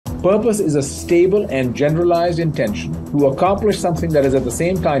Purpose is a stable and generalized intention to accomplish something that is at the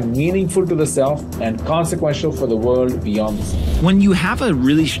same time meaningful to the self and consequential for the world beyond the self. When you have a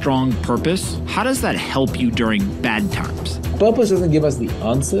really strong purpose, how does that help you during bad times? Purpose doesn't give us the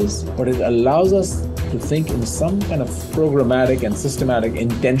answers, but it allows us to think in some kind of programmatic and systematic,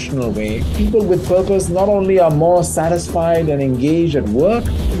 intentional way. People with purpose not only are more satisfied and engaged at work,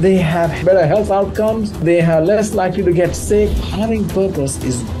 they have better health outcomes, they are less likely to get sick. Having purpose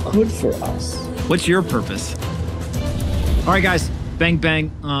is good for us. What's your purpose? All right, guys. Bang,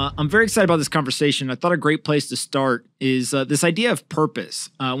 bang. I'm very excited about this conversation. I thought a great place to start is this idea of purpose.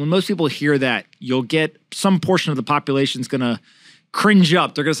 When most people hear that, you'll get some portion of the population is going to cringe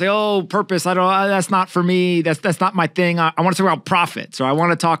up. They're going to say, oh, purpose, that's not for me. That's not my thing. I want to talk about profits, or I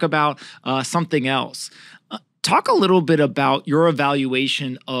want to talk about something else. Talk a little bit about your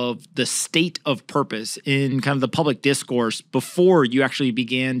evaluation of the state of purpose in kind of the public discourse before you actually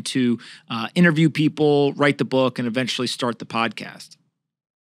began to interview people, write the book, and eventually start the podcast.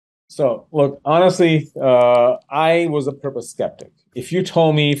 So, look, honestly, I was a purpose skeptic. If you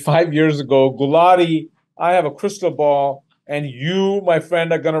told me 5 years ago, Gulati, I have a crystal ball, and you, my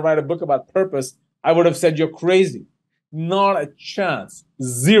friend, are going to write a book about purpose, I would have said you're crazy. Not a chance.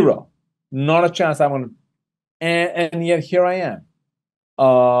 Zero. Not a chance. And yet here I am.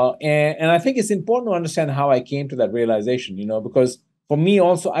 And I think it's important to understand how I came to that realization, because for me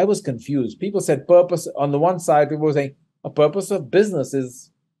also, I was confused. People said purpose. On the one side, people were saying a purpose of business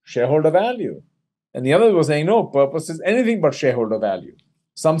is shareholder value. And the other was saying, no, purpose is anything but shareholder value.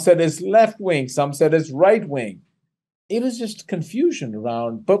 Some said it's left wing. Some said it's right wing. It was just confusion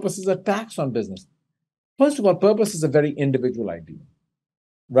around purpose is a tax on business. First of all, purpose is a very individual idea,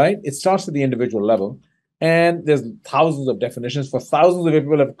 right? It starts at the individual level. And there's thousands of definitions for thousands of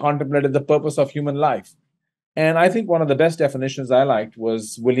people have contemplated the purpose of human life. And I think one of the best definitions I liked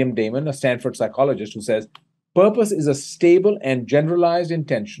was William Damon, a Stanford psychologist, who says, purpose is a stable and generalized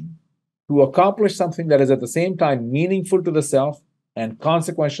intention to accomplish something that is at the same time meaningful to the self and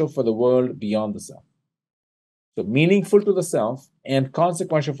consequential for the world beyond the self. So meaningful to the self and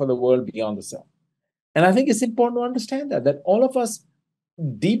consequential for the world beyond the self. And I think it's important to understand that all of us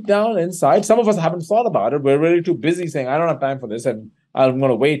deep down inside, some of us haven't thought about it. We're really too busy saying, I don't have time for this, and I'm going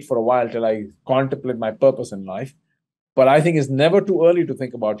to wait for a while till I contemplate my purpose in life. But I think it's never too early to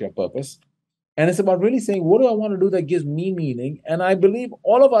think about your purpose. And it's about really saying, what do I want to do that gives me meaning? And I believe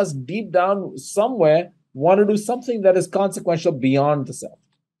all of us deep down somewhere want to do something that is consequential beyond the self.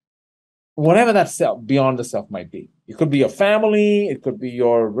 Whatever that self, beyond the self might be. It could be your family, it could be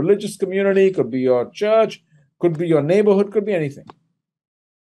your religious community, it could be your church, could be your neighborhood, could be anything.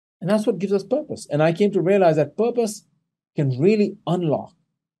 And that's what gives us purpose. And I came to realize that purpose can really unlock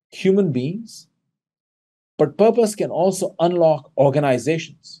human beings, but purpose can also unlock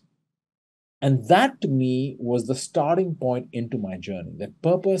organizations. And that to me was the starting point into my journey, that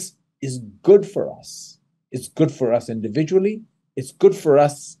purpose is good for us. It's good for us individually. It's good for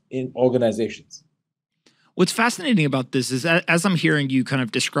us in organizations. What's fascinating about this is as I'm hearing you kind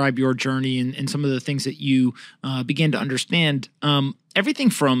of describe your journey and some of the things that you began to understand, everything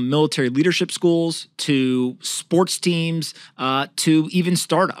from military leadership schools to sports teams to even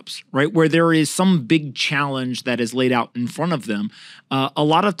startups, right? Where there is some big challenge that is laid out in front of them. A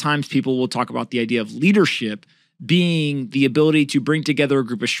lot of times people will talk about the idea of leadership being the ability to bring together a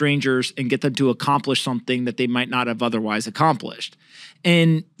group of strangers and get them to accomplish something that they might not have otherwise accomplished.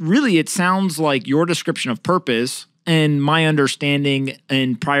 And really, it sounds like your description of purpose and my understanding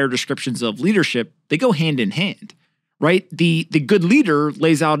and prior descriptions of leadership, they go hand in hand, right? The good leader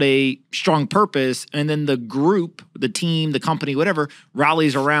lays out a strong purpose, and then the group, the team, the company, whatever,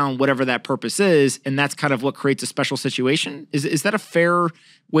 rallies around whatever that purpose is, and that's kind of what creates a special situation. Is that a fair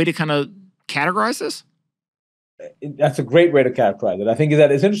way to kind of categorize this? That's a great way to characterize it. I think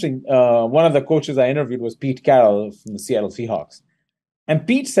it's interesting. One of the coaches I interviewed was Pete Carroll from the Seattle Seahawks. And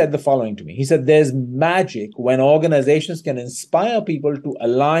Pete said the following to me. He said, there's magic when organizations can inspire people to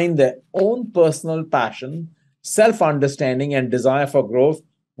align their own personal passion, self-understanding, and desire for growth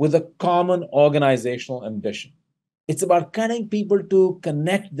with a common organizational ambition. It's about getting people to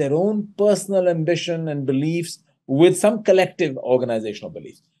connect their own personal ambition and beliefs with some collective organizational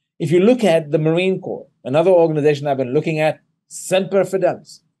beliefs. If you look at the Marine Corps, another organization I've been looking at, Semper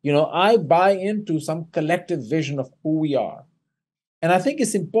Fidelis, I buy into some collective vision of who we are. And I think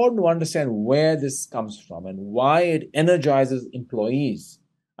it's important to understand where this comes from and why it energizes employees.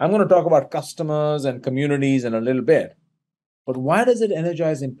 I'm going to talk about customers and communities in a little bit. But why does it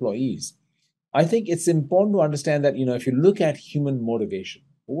energize employees? I think it's important to understand that, if you look at human motivation,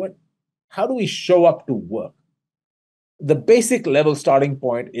 how do we show up to work? the basic level starting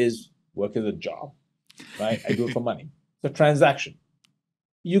point is work is a job, right? I do it for money. It's a transaction.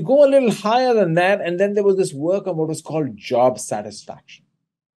 You go a little higher than that, and then there was this work on what was called job satisfaction.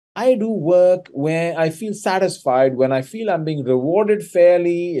 I do work where I feel satisfied, when I feel I'm being rewarded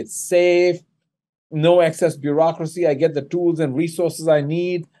fairly, it's safe, no excess bureaucracy, I get the tools and resources I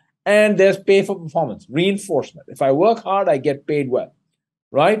need, and there's pay for performance, reinforcement. If I work hard, I get paid well,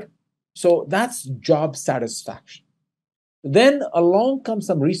 right? So that's job satisfaction. Then along come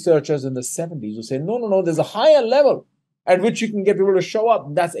some researchers in the 70s who say, no, there's a higher level at which you can get people to show up.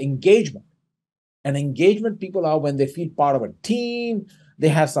 That's engagement. And engagement people are when they feel part of a team, they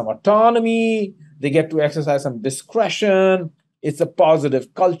have some autonomy, they get to exercise some discretion, it's a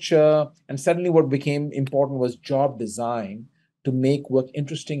positive culture. And suddenly what became important was job design to make work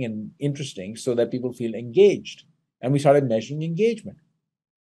interesting so that people feel engaged. And we started measuring engagement.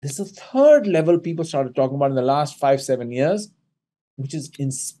 This is the third level people started talking about in the last 5-7 years, which is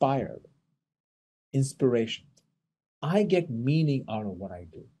inspired, inspiration. I get meaning out of what I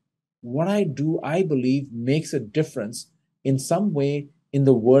do. What I do, I believe, makes a difference in some way in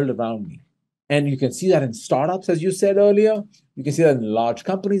the world around me. And you can see that in startups, as you said earlier. You can see that in large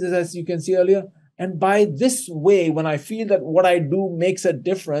companies, as you can see earlier. And by this way, when I feel that what I do makes a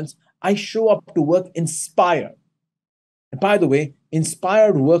difference, I show up to work inspired. And by the way,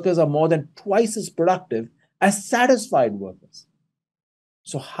 inspired workers are more than twice as productive as satisfied workers.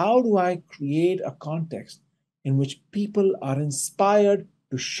 So how do I create a context in which people are inspired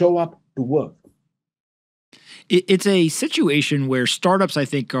to show up to work? It's a situation where startups, I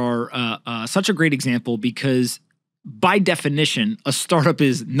think, are such a great example because by definition, a startup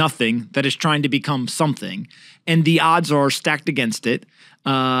is nothing that is trying to become something, and the odds are stacked against it.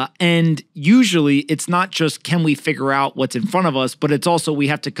 And usually it's not just can we figure out what's in front of us, but it's also we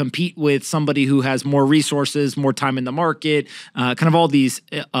have to compete with somebody who has more resources, more time in the market, kind of all these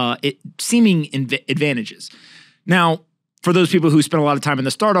seeming advantages. Now, for those people who spend a lot of time in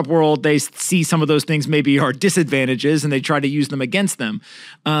the startup world, they see some of those things maybe are disadvantages and they try to use them against them.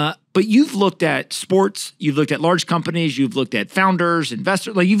 But you've looked at sports, you've looked at large companies, you've looked at founders,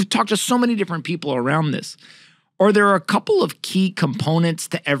 investors, like you've talked to so many different people around this. Are there a couple of key components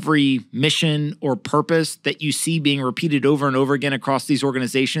to every mission or purpose that you see being repeated over and over again across these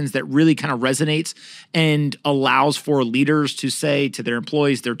organizations that really kind of resonates and allows for leaders to say to their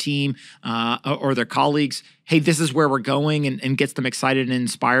employees, their team, or their colleagues, hey, this is where we're going, and gets them excited and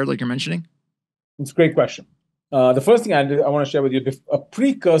inspired, like you're mentioning? It's a great question. The first thing I want to share with you, a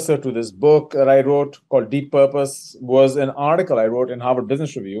precursor to this book that I wrote called Deep Purpose was an article I wrote in Harvard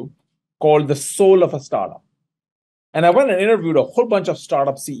Business Review called The Soul of a Startup. And I went and interviewed a whole bunch of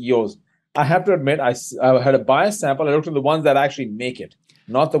startup CEOs. I have to admit, I had a biased sample. I looked at the ones that actually make it,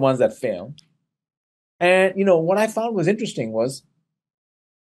 not the ones that fail. And what I found was interesting was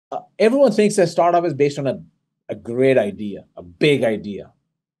everyone thinks a startup is based on a great idea, a big idea.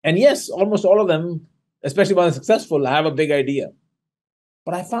 And yes, almost all of them, especially when they're successful, have a big idea.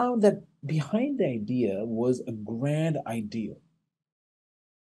 But I found that behind the idea was a grand ideal.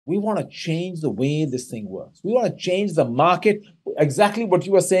 We want to change the way this thing works. We want to change the market. Exactly what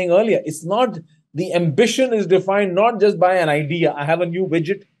you were saying earlier. It's not, the ambition is defined not just by an idea. I have a new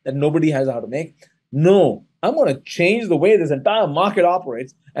widget that nobody has how to make. No, I'm going to change the way this entire market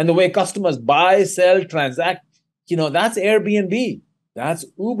operates and the way customers buy, sell, transact. That's Airbnb. That's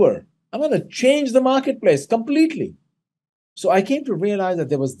Uber. I'm going to change the marketplace completely. So I came to realize that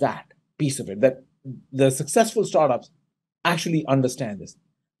there was that piece of it, that the successful startups actually understand this.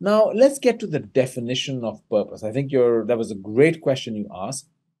 Now, let's get to the definition of purpose. I think that was a great question you asked.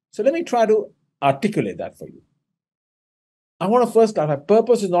 So let me try to articulate that for you. I want to first clarify,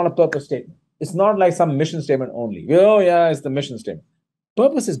 purpose is not a purpose statement. It's not like some mission statement only. Oh, yeah, it's the mission statement.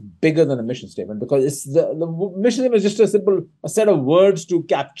 Purpose is bigger than a mission statement because it's the mission statement is just a set of words to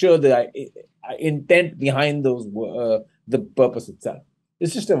capture the intent behind the purpose itself.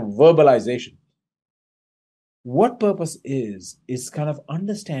 It's just a verbalization. What purpose is kind of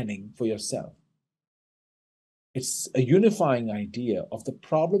understanding for yourself. It's a unifying idea of the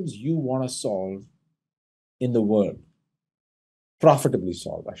problems you want to solve in the world. Profitably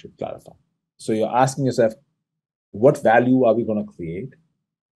solve, I should clarify. So you're asking yourself, what value are we going to create?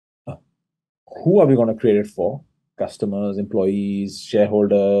 Who are we going to create it for? Customers, employees,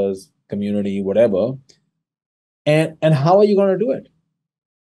 shareholders, community, whatever. And how are you going to do it?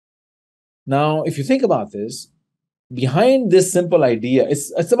 Now, if you think about this, behind this simple idea,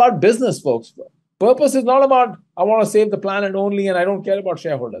 it's about business, folks. Purpose is not about, I want to save the planet only and I don't care about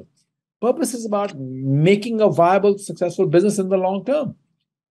shareholders. Purpose is about making a viable, successful business in the long term.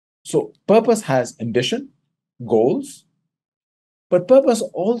 So purpose has ambition, goals, But purpose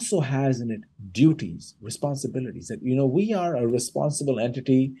also has in it duties, responsibilities that, we are a responsible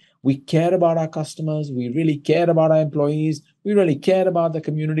entity. We care about our customers. We really care about our employees. We really care about the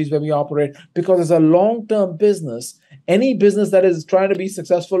communities where we operate because it's a long-term business. Any business that is trying to be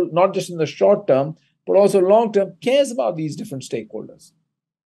successful, not just in the short term, but also long-term, cares about these different stakeholders.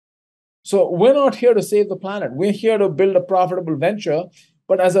 So we're not here to save the planet. We're here to build a profitable venture.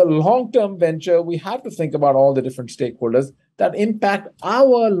 But as a long-term venture, we have to think about all the different stakeholders that impact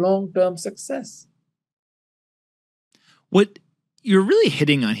our long-term success. What you're really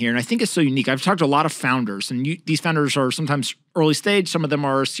hitting on here, and I think it's so unique. I've talked to a lot of founders, and these founders are sometimes early stage. Some of them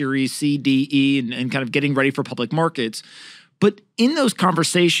are Series C, D, E, and kind of getting ready for public markets. But in those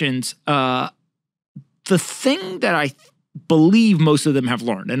conversations, the thing that I believe most of them have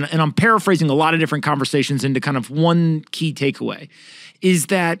learned, and I'm paraphrasing a lot of different conversations into kind of one key takeaway, is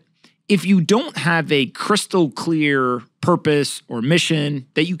that if you don't have a crystal clear purpose or mission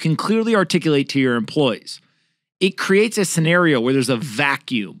that you can clearly articulate to your employees, it creates a scenario where there's a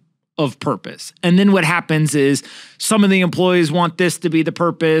vacuum of purpose. And then what happens is some of the employees want this to be the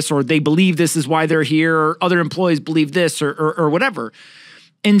purpose, or they believe this is why they're here, or other employees believe this or whatever.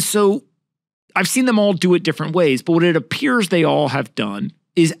 And so I've seen them all do it different ways, but what it appears they all have done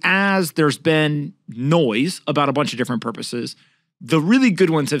is, as there's been noise about a bunch of different purposes, the really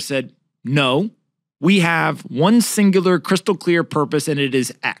good ones have said, no, we have one singular crystal clear purpose and it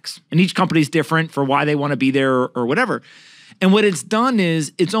is X. And each company is different for why they want to be there or whatever. And what it's done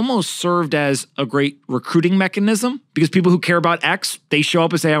is it's almost served as a great recruiting mechanism, because people who care about X, they show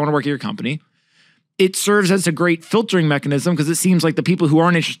up and say, I want to work at your company. It serves as a great filtering mechanism because it seems like the people who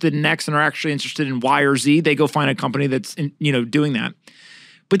aren't interested in X and are actually interested in Y or Z, they go find a company that's doing that.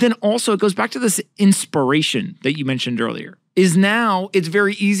 But then also it goes back to this inspiration that you mentioned earlier. Is now it's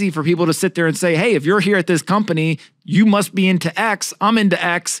very easy for people to sit there and say, hey, if you're here at this company, you must be into X. I'm into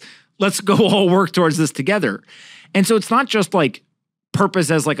X. Let's go all work towards this together. And so it's not just like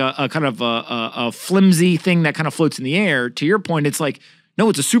purpose as like a kind of a flimsy thing that kind of floats in the air. To your point, it's like, no,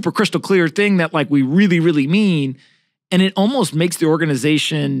 it's a super crystal clear thing that like we really, really mean. And it almost makes the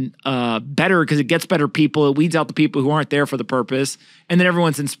organization better because it gets better people. It weeds out the people who aren't there for the purpose. And then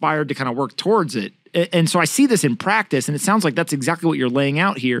everyone's inspired to kind of work towards it. And so I see this in practice, and it sounds like that's exactly what you're laying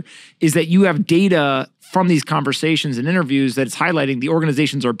out here, is that you have data from these conversations and interviews that it's highlighting the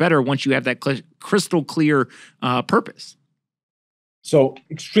organizations are better once you have that crystal clear purpose. So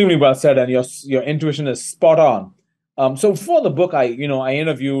extremely well said, and your intuition is spot on. So for the book, I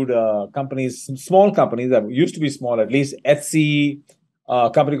interviewed companies, some small companies that used to be small, at least Etsy,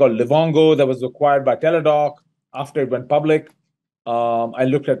 a company called Livongo that was acquired by Teladoc after it went public. I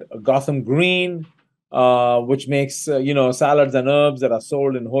looked at Gotham Green, which makes salads and herbs that are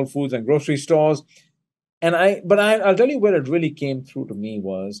sold in Whole Foods and grocery stores. I'll tell you where it really came through to me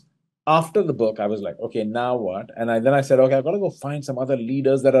was after the book. I was like, okay, now what? And then I said, okay, I've got to go find some other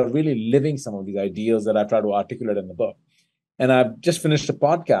leaders that are really living some of these ideas that I try to articulate in the book. And I've just finished a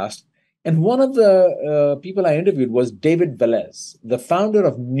podcast, and one of the people I interviewed was David Velez, the founder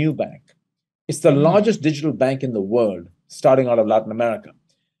of Nubank. It's the largest digital bank in the world, starting out of Latin America.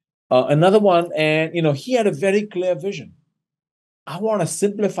 Another one, and he had a very clear vision. I want to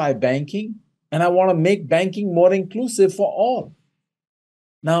simplify banking, and I want to make banking more inclusive for all.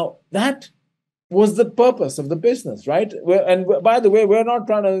 Now, that was the purpose of the business, right? And by the way, we're not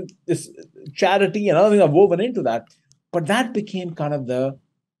trying to, this charity and other things are woven into that, but that became kind of the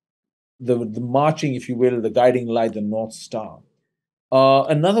marching, if you will, the guiding light, the North Star.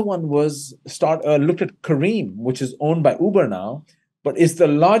 Another one was looked at Careem, which is owned by Uber now, but is the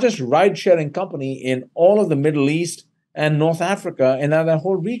largest ride-sharing company in all of the Middle East and North Africa and that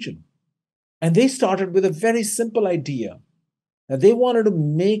whole region. And they started with a very simple idea that they wanted to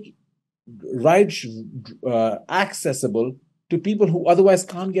make rides accessible to people who otherwise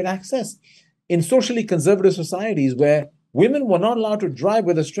can't get access. In socially conservative societies where women were not allowed to drive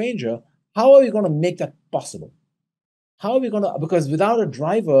with a stranger, how are we going to make that possible? How are we going to, because without a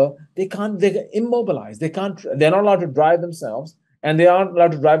driver, they're immobilized. They're not allowed to drive themselves, and they aren't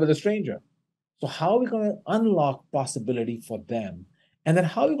allowed to drive with a stranger. So how are we going to unlock possibility for them? And then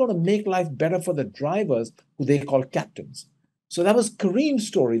how are we going to make life better for the drivers who they call captains? So that was Kareem's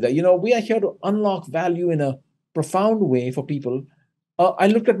story that, we are here to unlock value in a profound way for people. I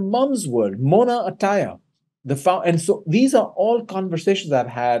looked at Mom's World, Mona Ataya, and so these are all conversations I've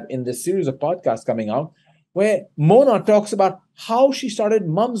had in this series of podcasts coming out, where Mona talks about how she started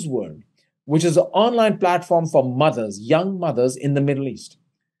Mom's World, which is an online platform for mothers, young mothers in the Middle East.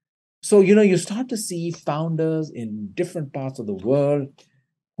 So, you start to see founders in different parts of the world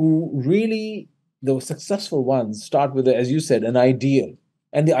who really the successful ones start with, as you said, an ideal.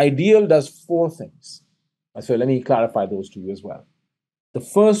 And the ideal does four things. So let me clarify those to you as well. The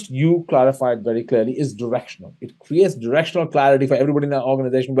first, you clarified very clearly, is directional. It creates directional clarity for everybody in the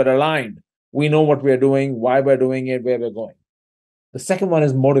organization. We're aligned. We know what we're doing, why we're doing it, where we're going. The second one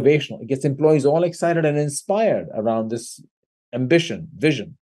is motivational. It gets employees all excited and inspired around this ambition,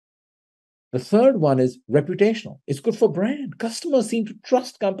 vision. The third one is reputational. It's good for brand. Customers seem to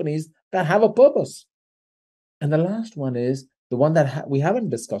trust companies that have a purpose. And the last one is the one that we haven't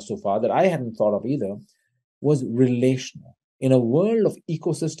discussed so far, that I hadn't thought of either, was relational. In a world of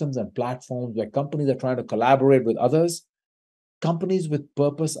ecosystems and platforms where companies are trying to collaborate with others, companies with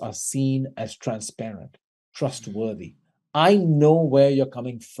purpose are seen as transparent, trustworthy. I know where you're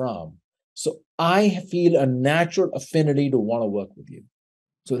coming from, so I feel a natural affinity to want to work with you.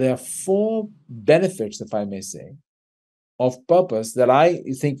 So there are four benefits, if I may say, of purpose that I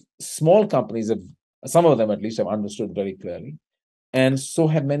think small companies have, some of them at least, have understood very clearly, and so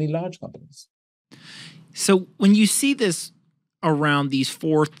have many large companies. So when you see this around these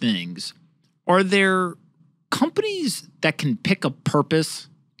four things, are there companies that can pick a purpose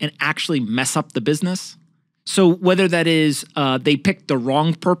and actually mess up the business? So whether that is they picked the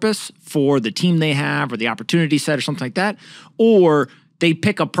wrong purpose for the team they have or the opportunity set or something like that, or they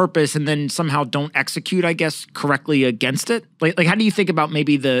pick a purpose and then somehow don't execute, I guess, correctly against it? Like how do you think about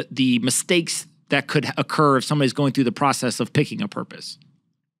maybe the mistakes that could occur if somebody's going through the process of picking a purpose?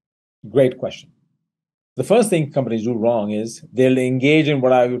 Great question. The first thing companies do wrong is they'll engage in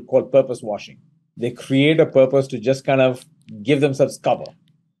what I would call purpose washing. They create a purpose to just kind of give themselves cover.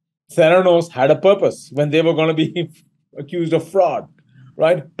 Theranos had a purpose when they were going to be accused of fraud,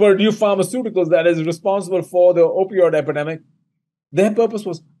 right? Purdue Pharmaceuticals, that is responsible for the opioid epidemic, their purpose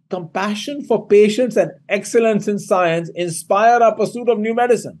was compassion for patients and excellence in science inspire our pursuit of new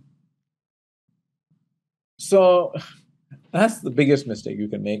medicine. So that's the biggest mistake you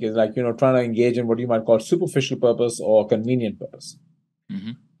can make, is like, trying to engage in what you might call superficial purpose or convenient purpose.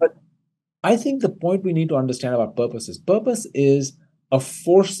 Mm-hmm. But I think the point we need to understand about purpose is a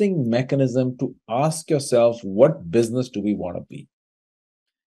forcing mechanism to ask yourself, what business do we want to be?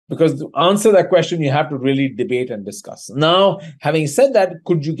 Because to answer that question, you have to really debate and discuss. Now, having said that,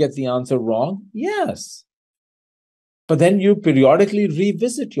 could you get the answer wrong? Yes. But then you periodically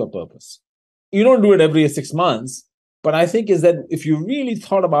revisit your purpose. You don't do it every 6 months, but I think is that if you really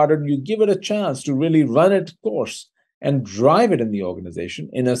thought about it, and you give it a chance to really run its course and drive it in the organization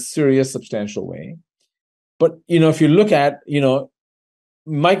in a serious, substantial way. But, if you look at,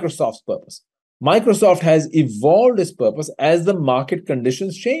 Microsoft's purpose. Microsoft has evolved its purpose as the market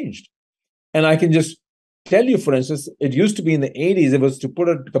conditions changed. And I can just tell you, for instance, it used to be in the 80s, it was to put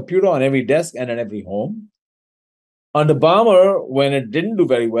a computer on every desk and in every home. Under Balmer, when it didn't do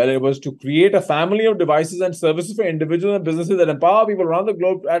very well, it was to create a family of devices and services for individuals and businesses that empower people around the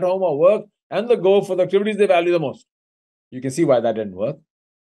globe at home or work and the go for the activities they value the most. You can see why that didn't work.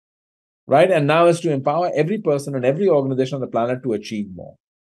 Right? And now it's to empower every person and every organization on the planet to achieve more.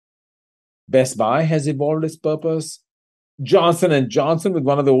 Best Buy has evolved its purpose. Johnson & Johnson, with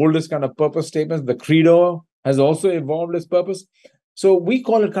one of the oldest kind of purpose statements, the Credo, has also evolved its purpose. So we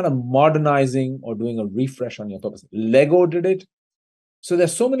call it kind of modernizing or doing a refresh on your purpose. Lego did it. So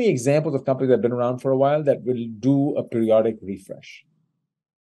there's so many examples of companies that have been around for a while that will do a periodic refresh.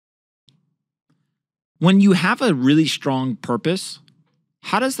 When you have a really strong purpose,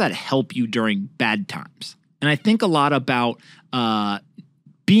 how does that help you during bad times? And I think a lot about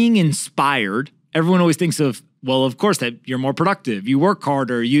being inspired. Everyone always thinks of, well, of course, that you're more productive, you work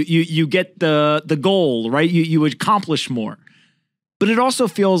harder, you get the goal, right? You accomplish more. But it also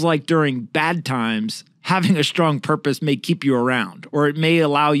feels like during bad times, having a strong purpose may keep you around, or it may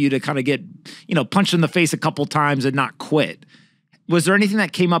allow you to kind of get, punched in the face a couple times and not quit. Was there anything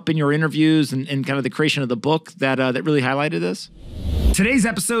that came up in your interviews and kind of the creation of the book that really highlighted this? Today's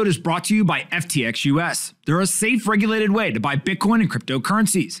episode is brought to you by FTX US. They're a safe, regulated way to buy Bitcoin and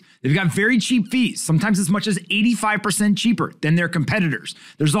cryptocurrencies. They've got very cheap fees, sometimes as much as 85% cheaper than their competitors.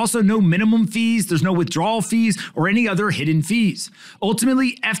 There's also no minimum fees, there's no withdrawal fees, or any other hidden fees.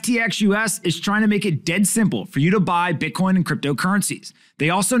 Ultimately, FTX US is trying to make it dead simple for you to buy Bitcoin and cryptocurrencies. They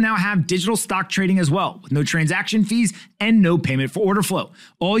also now have digital stock trading as well, with no transaction fees and no payment for order flow.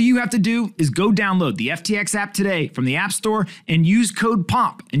 All you have to do is go download the FTX app today from the App Store and use code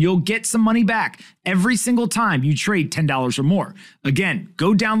POMP, and you'll get some money back every single time you trade $10 or more. Again,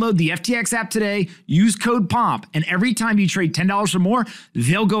 go download the FTX app today, use code POMP, and every time you trade $10 or more,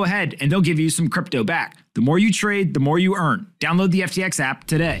 they'll go ahead and they'll give you some crypto back. The more you trade, the more you earn. Download the FTX app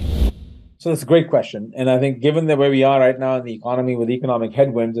today. So that's a great question. And I think given the where we are right now in the economy with economic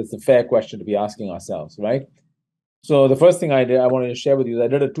headwinds, it's a fair question to be asking ourselves, right? So the first thing I wanted to share with you is I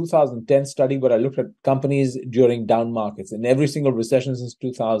did a 2010 study where I looked at companies during down markets in every single recession since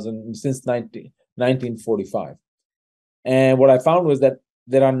 1945. And what I found was that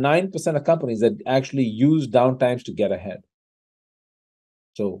there are 9% of companies that actually use downtimes to get ahead.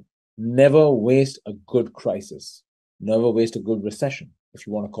 So never waste a good crisis. Never waste a good recession, if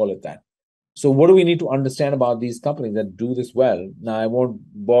you want to call it that. So what do we need to understand about these companies that do this well? Now, I won't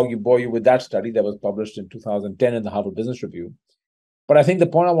bore you with that study that was published in 2010 in the Harvard Business Review. But I think the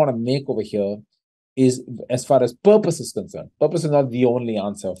point I want to make over here is as far as purpose is concerned. Purpose is not the only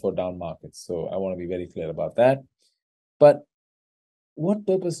answer for down markets. So I want to be very clear about that. But what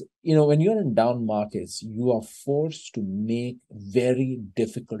purpose, when you're in down markets, you are forced to make very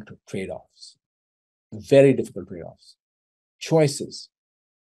difficult trade-offs. Very difficult trade-offs. Choices.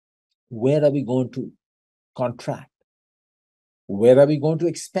 Where are we going to contract? Where are we going to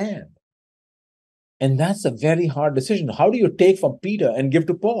expand? And that's a very hard decision. How do you take from Peter and give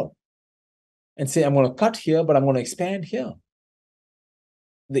to Paul? And say, I'm going to cut here, but I'm going to expand here.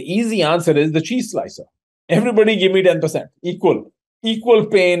 The easy answer is the cheese slicer. Everybody give me 10%, equal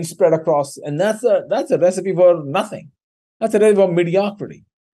pain spread across. And that's a recipe for nothing. That's a recipe for mediocrity.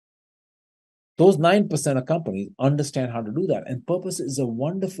 Those 9% of companies understand how to do that. And purpose is a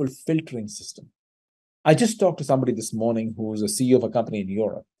wonderful filtering system. I just talked to somebody this morning who's a CEO of a company in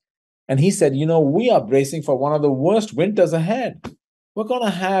Europe. And he said, we are bracing for one of the worst winters ahead. We're going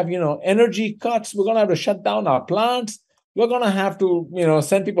to have, energy cuts. We're going to have to shut down our plants. We're going to have to,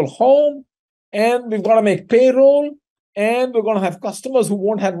 send people home. And we've got to make payroll. And we're going to have customers who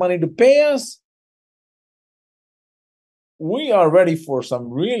won't have money to pay us. We are ready for some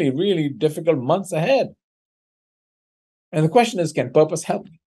really, really difficult months ahead. And the question is, can purpose help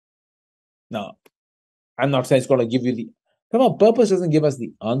me? Now, I'm not saying it's going to give you purpose doesn't give us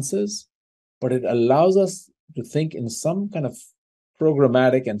the answers, but it allows us to think in some kind of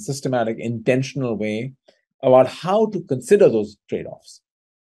programmatic and systematic, intentional way about how to consider those trade-offs.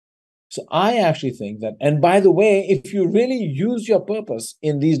 So I actually think that, and by the way, if you really use your purpose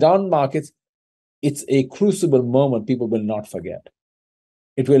in these down markets, it's a crucible moment people will not forget.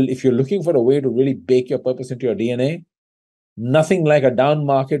 It will, if you're looking for a way to really bake your purpose into your DNA, nothing like a down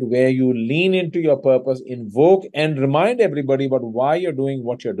market where you lean into your purpose, invoke and remind everybody about why you're doing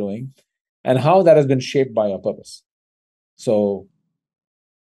what you're doing and how that has been shaped by your purpose. So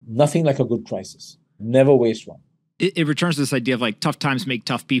nothing like a good crisis. Never waste one. It returns to this idea of like tough times make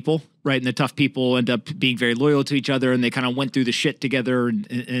tough people, right? And the tough people end up being very loyal to each other, and they kind of went through the shit together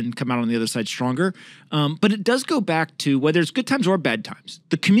and come out on the other side stronger. But it does go back to whether it's good times or bad times,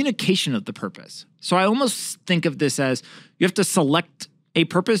 the communication of the purpose. So I almost think of this as you have to select a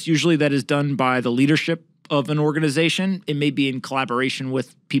purpose, usually that is done by the leadership of an organization. It may be in collaboration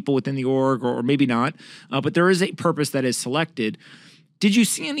with people within the org or maybe not, but there is a purpose that is selected. Did you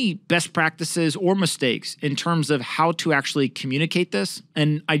see any best practices or mistakes in terms of how to actually communicate this?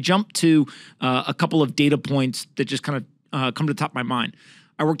 And I jumped to a couple of data points that just kind of come to the top of my mind.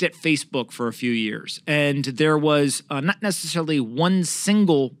 I worked at Facebook for a few years, and there was not necessarily one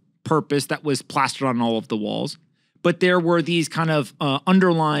single purpose that was plastered on all of the walls, but there were these kind of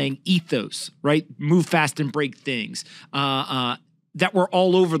underlying ethos, right? Move fast and break things. That were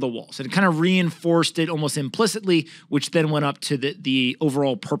all over the walls, and it kind of reinforced it almost implicitly, which then went up to the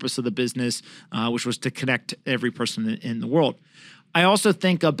overall purpose of the business, which was to connect every person in the world. I also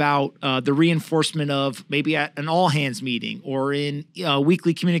think about the reinforcement of maybe at an all-hands meeting or in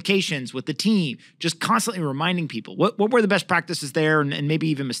weekly communications with the team, just constantly reminding people. What were the best practices there, and maybe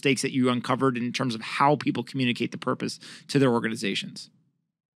even mistakes that you uncovered in terms of how people communicate the purpose to their organizations?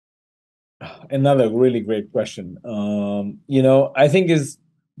 Another really great question. I think is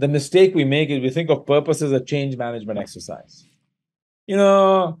the mistake we make is we think of purpose as a change management exercise.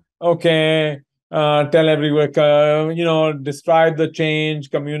 Okay, tell everyone, describe the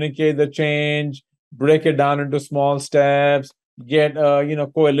change, communicate the change, break it down into small steps, get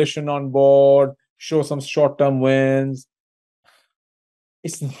coalition on board, show some short-term wins.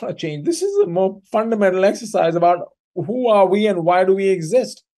 It's not a change. This is a more fundamental exercise about who are we and why do we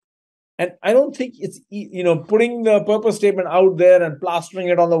exist. And I don't think it's, putting the purpose statement out there and plastering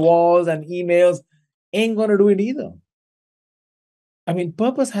it on the walls and emails ain't going to do it either. I mean,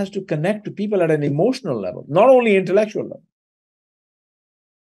 purpose has to connect to people at an emotional level, not only intellectual level.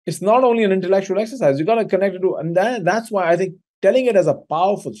 It's not only an intellectual exercise. You got to connect it to, and that's why I think telling it as a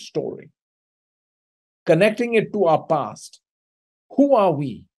powerful story, connecting it to our past. Who are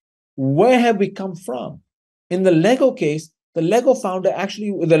we? Where have we come from? In the Lego case, the Lego founder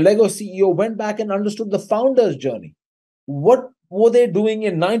actually, the Lego CEO went back and understood the founder's journey. What were they doing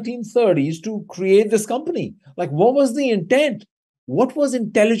in 1930s to create this company? Like, what was the intent? What was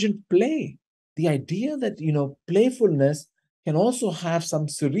intelligent play? The idea that, playfulness can also have some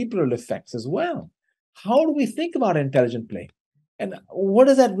cerebral effects as well. How do we think about intelligent play? And what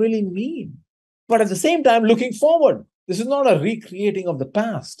does that really mean? But at the same time, looking forward. This is not a recreating of the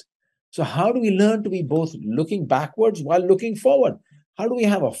past. So how do we learn to be both looking backwards while looking forward? How do we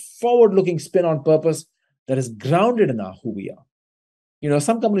have a forward-looking spin on purpose that is grounded in our who we are?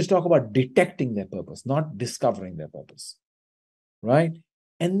 Some companies talk about detecting their purpose, not discovering their purpose, right?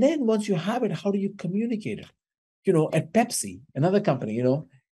 And then once you have it, how do you communicate it? At Pepsi, another company,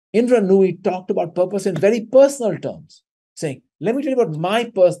 Indra Nui talked about purpose in very personal terms, saying, let me tell you about my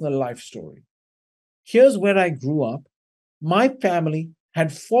personal life story. Here's where I grew up. My family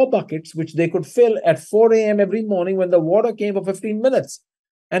had 4 buckets, which they could fill at 4 a.m. every morning when the water came for 15 minutes.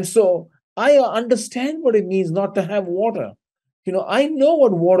 And so I understand what it means not to have water. I know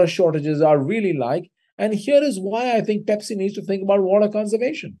what water shortages are really like. And here is why I think Pepsi needs to think about water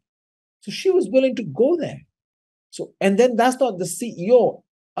conservation. So she was willing to go there. So, and then that's not the CEO,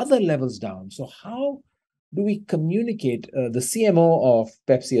 other levels down. So how do we communicate? The CMO of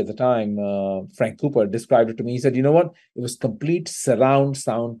Pepsi at the time, Frank Cooper, described it to me. He said, you know what? It was complete surround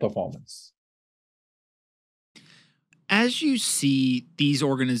sound performance. As you see these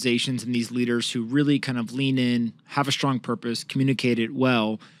organizations and these leaders who really kind of lean in, have a strong purpose, communicate it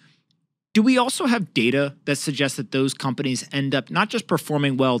well, do we also have data that suggests that those companies end up not just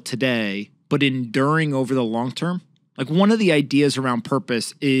performing well today, but enduring over the long term? Like, one of the ideas around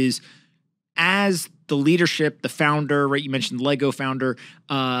purpose is, as the leadership, the founder, right? You mentioned the Lego founder,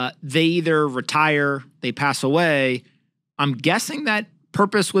 they either retire, they pass away. I'm guessing that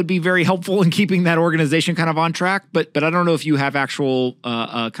purpose would be very helpful in keeping that organization kind of on track, but I don't know if you have actual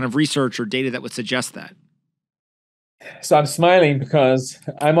kind of research or data that would suggest that. So I'm smiling because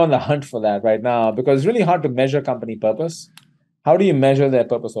I'm on the hunt for that right now, because it's really hard to measure company purpose. How do you measure their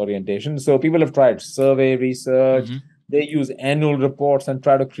purpose orientation? So people have tried survey research. Mm-hmm. They use annual reports and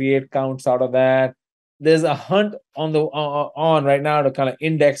try to create counts out of that. There's a hunt on right now to kind of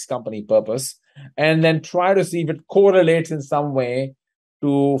index company purpose and then try to see if it correlates in some way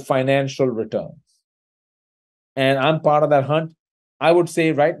to financial returns. And I'm part of that hunt. I would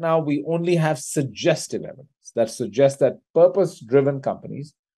say right now we only have suggestive evidence that suggests that purpose-driven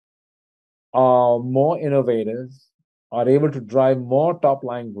companies are more innovative, are able to drive more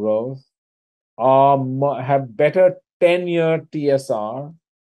top-line growth, have better 10-year TSR.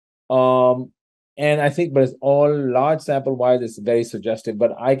 And I think, but it's all large sample-wise, it's very suggestive.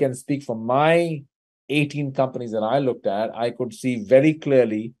 But I can speak for my 18 companies that I looked at. I could see very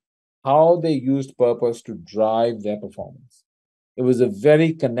clearly how they used purpose to drive their performance. It was a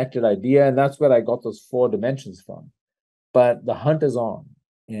very connected idea, and that's where I got those 4 dimensions from. But the hunt is on,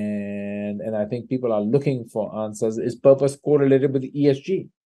 and I think people are looking for answers. Is purpose correlated with ESG?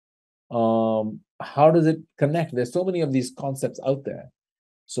 How does it connect? There's so many of these concepts out there.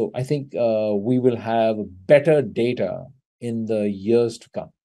 So I think we will have better data in the years to come,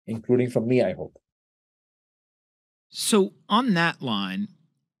 including from me, I hope. So on that line,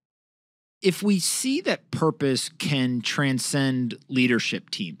 if we see that purpose can transcend leadership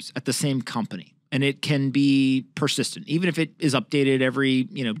teams at the same company, and it can be persistent, even if it is updated every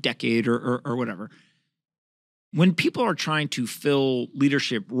decade or whatever, when people are trying to fill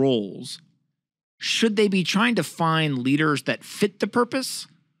leadership roles, should they be trying to find leaders that fit the purpose,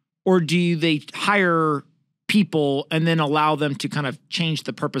 or do they hire people and then allow them to kind of change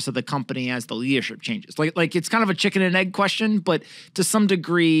the purpose of the company as the leadership changes? Like it's kind of a chicken and egg question, but to some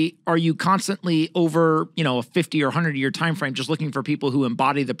degree, are you constantly over, a 50 or 100-year time frame just looking for people who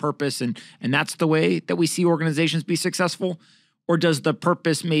embody the purpose, and that's the way that we see organizations be successful? Or does the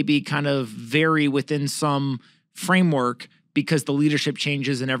purpose maybe kind of vary within some framework because the leadership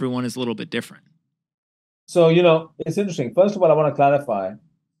changes and everyone is a little bit different? So, it's interesting. First of all, I want to clarify.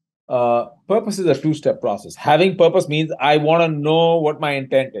 Purpose is a 2-step process. Having purpose means I want to know what my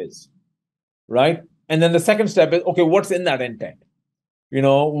intent is, right? And then the second step is, okay, what's in that intent?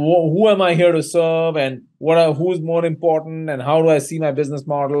 Who am I here to serve, and who's more important, and how do I see my business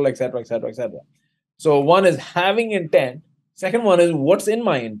model, et cetera, et cetera, et cetera. So one is having intent. Second one is what's in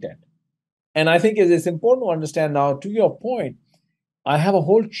my intent. And I think it's important to understand now, to your point, I have a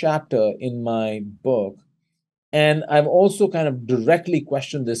whole chapter in my book. And I've also kind of directly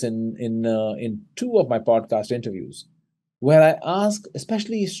questioned this in 2 of my podcast interviews, where I ask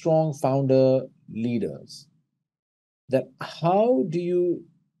especially strong founder leaders that how do you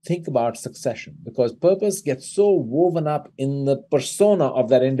think about succession because purpose gets so woven up in the persona of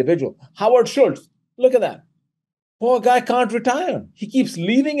that individual. Howard Schultz, look at that. Poor guy can't retire. He keeps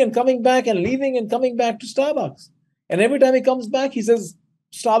leaving and coming back and leaving and coming back to Starbucks. And every time he comes back, he says,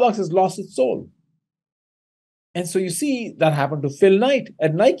 Starbucks has lost its soul. And so you see that happened to Phil Knight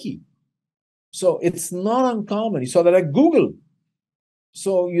at Nike. So it's not uncommon. You saw that at Google.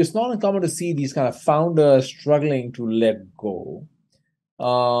 So it's not uncommon to see these kind of founders struggling to let go.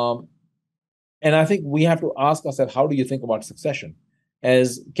 And I think we have to ask ourselves, how do you think about succession?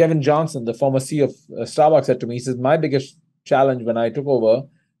 As Kevin Johnson, the former CEO of Starbucks, said to me, he says, my biggest challenge when I took over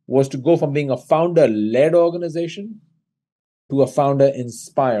was to go from being a founder-led organization to a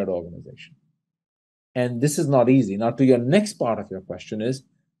founder-inspired organization. And this is not easy. Now, to your next part of your question is,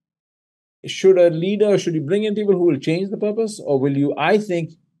 should you bring in people who will change the purpose? Or will you, I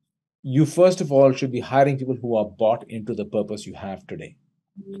think you first of all should be hiring people who are bought into the purpose you have today.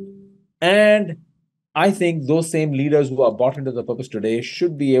 And I think those same leaders who are bought into the purpose today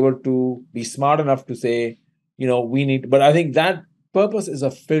should be able to be smart enough to say, but I think that purpose is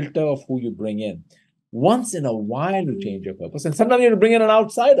a filter of who you bring in. Once in a while, you change your purpose. And sometimes you have to bring in an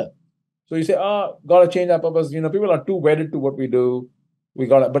outsider. So you say, got to change our purpose. People are too wedded to what we do.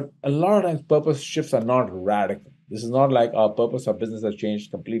 But a lot of times purpose shifts are not radical. This is not like our purpose or business has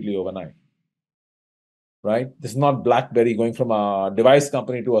changed completely overnight, right? This is not BlackBerry going from a device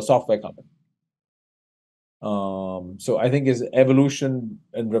company to a software company. So I think is evolution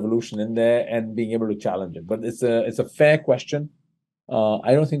and revolution in there and being able to challenge it. But it's a fair question.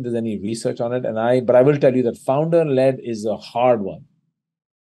 I don't think there's any research on it. But I will tell you that founder-led is a hard one.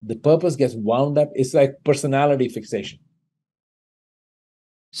 The purpose gets wound up. It's like personality fixation.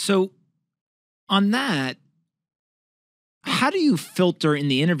 So on that, how do you filter in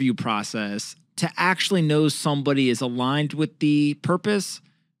the interview process to actually know somebody is aligned with the purpose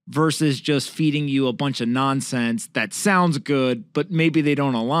versus just feeding you a bunch of nonsense that sounds good, but maybe they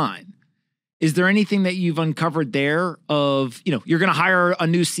don't align? Is there anything that you've uncovered there of, you're going to hire a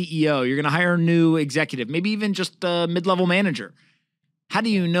new CEO, you're going to hire a new executive, maybe even just a mid-level manager? How do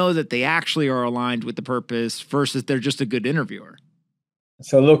you know that they actually are aligned with the purpose versus they're just a good interviewer?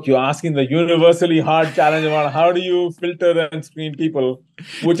 So look, you're asking the universally hard challenge about how do you filter and screen people,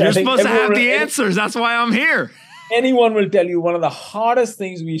 which you're supposed to have the answers. That's why I'm here. Anyone will tell you one of the hardest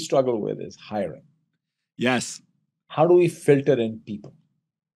things we struggle with is hiring. Yes. How do we filter in people?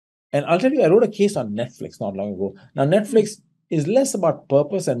 And I'll tell you, I wrote a case on Netflix not long ago. Now, Netflix is less about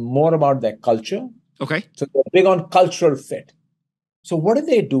purpose and more about their culture. Okay. So they're big on cultural fit. So what did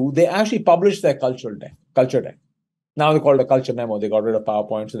they do? They actually published their culture deck. Now they call it a culture memo. They got rid of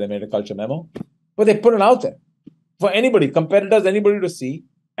PowerPoint, so they made a culture memo. But they put it out there for anybody, competitors, anybody to see.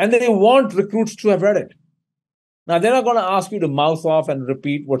 And they want recruits to have read it. Now, they're not going to ask you to mouth off and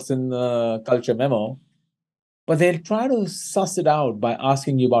repeat what's in the culture memo. But they'll try to suss it out by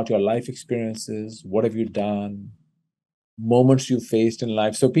asking you about your life experiences. What have you done? Moments you faced in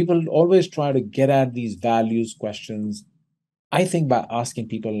life. So people always try to get at these values questions. I think by asking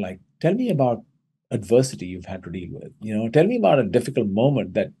people like, tell me about adversity you've had to deal with. Tell me about a difficult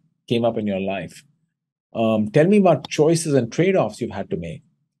moment that came up in your life. Tell me about choices and trade-offs you've had to make.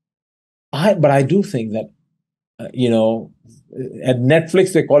 But I do think that, at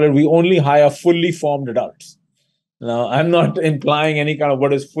Netflix, they call it, we only hire fully formed adults. Now, I'm not implying any kind of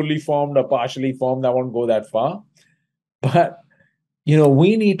what is fully formed or partially formed. I won't go that far. But,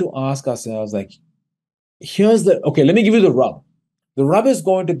 we need to ask ourselves, like, okay, let me give you the rub. The rub is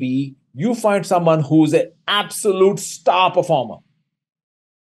going to be, you find someone who's an absolute star performer.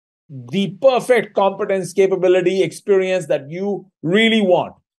 The perfect competence, capability, experience that you really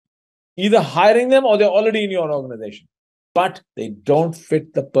want. Either hiring them or they're already in your organization. But they don't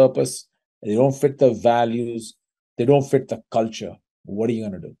fit the purpose. They don't fit the values. They don't fit the culture. What are you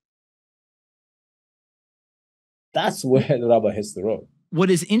going to do? That's where the rubber hits the road. What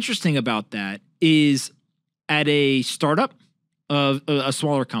is interesting about that is at a startup of a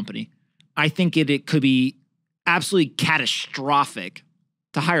smaller company, I think it could be absolutely catastrophic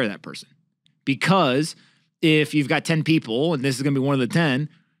to hire that person. Because if you've got 10 people, and this is going to be one of the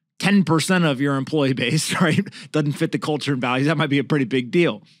 10% of your employee base, right, doesn't fit the culture and values, that might be a pretty big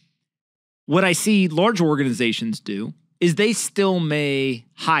deal. What I see large organizations do is they still may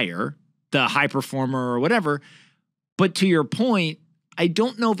hire the high performer or whatever, but to your point, I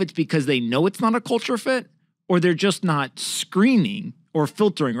don't know if it's because they know it's not a culture fit or they're just not screening or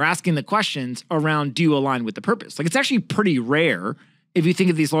filtering or asking the questions around, do you align with the purpose? Like, it's actually pretty rare if you think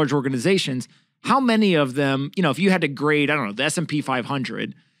of these large organizations, how many of them, if you had to grade, I don't know, the S&P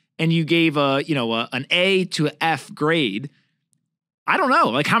 500 and you gave an A to an F grade, I don't know.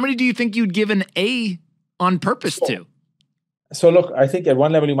 Like, how many do you think you'd give an A on purpose to? So look, I think at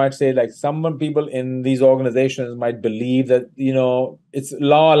one level you might say like some people in these organizations might believe that, it's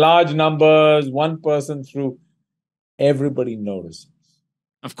large numbers, one person through. Everybody notices.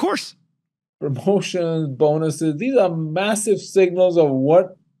 Of course. Promotions, bonuses, these are massive signals of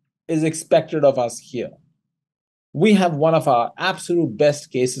what is expected of us here. We have one of our absolute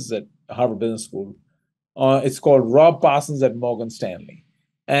best cases at Harvard Business School. It's called Rob Parsons at Morgan Stanley.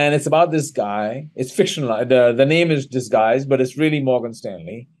 And it's about this guy. It's fictional. The name is disguised, but it's really Morgan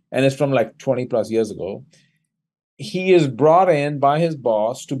Stanley. And it's from like 20 plus years ago. He is brought in by his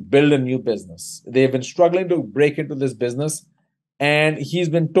boss to build a new business. They've been struggling to break into this business. And he's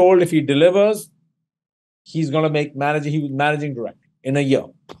been told if he delivers, he's going to make managing director in a year.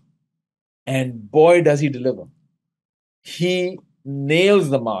 And boy, does he deliver. He nails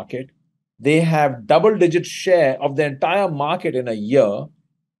the market. They have double-digit share of the entire market in a year.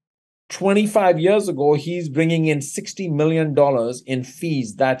 25 years ago, he's bringing in $60 million in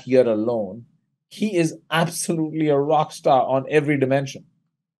fees that year alone. He is absolutely a rock star on every dimension.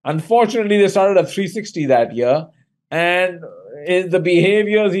 Unfortunately, they started at 360 that year, and the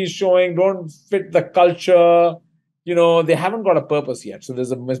behaviors he's showing don't fit the culture. They haven't got a purpose yet. So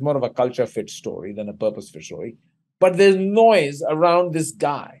there's more of a culture fit story than a purpose fit story. But there's noise around this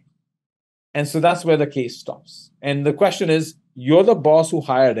guy. And so that's where the case stops. And the question is, you're the boss who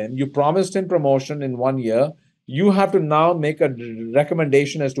hired him. You promised him promotion in 1 year. You have to now make a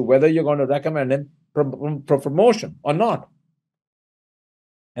recommendation as to whether you're going to recommend him for promotion or not.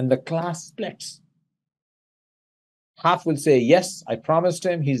 And the class splits. Half will say, yes, I promised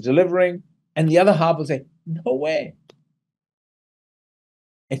him, he's delivering. And the other half will say, no way.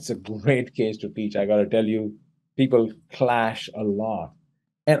 It's a great case to teach. I got to tell you, people clash a lot.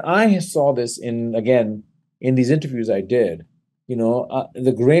 And I saw this in these interviews I did.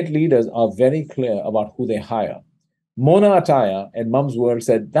 The great leaders are very clear about who they hire. Mona Ataya at Mum's World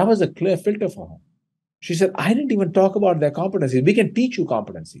said that was a clear filter for her. She said, I didn't even talk about their competencies. We can teach you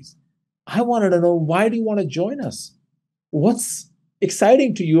competencies. I wanted to know, why do you want to join us? What's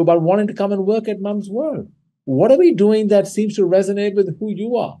exciting to you about wanting to come and work at Mum's World? What are we doing that seems to resonate with who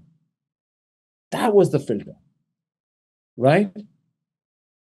you are? That was the filter, right?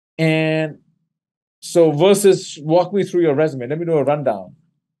 And so versus walk me through your resume, let me do a rundown.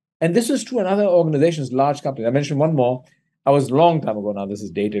 And this is true in other organizations, large companies. I mentioned one more. I was a long time ago now. This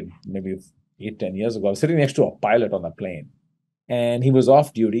is dated maybe 8-10 years ago. I was sitting next to a pilot on a plane. And he was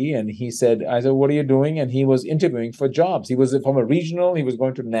off duty. And I said, what are you doing? And he was interviewing for jobs. He was from a regional. He was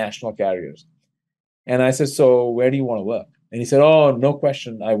going to national carriers. And I said, so where do you want to work? And he said, oh, no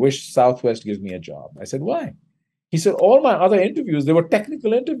question. I wish Southwest gives me a job. I said, why? He said, all my other interviews, they were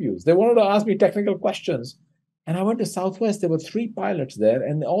technical interviews. They wanted to ask me technical questions. And I went to Southwest. There were 3 pilots there.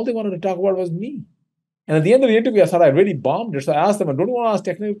 And all they wanted to talk about was me. And at the end of the interview, I thought I really bombed it. So I asked them, don't you want to ask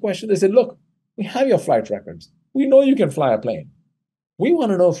technical questions? They said, look, we have your flight records. We know you can fly a plane. We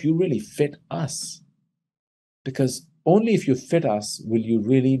want to know if you really fit us. Because only if you fit us will you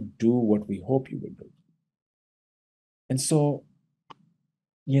really do what we hope you will do. And so,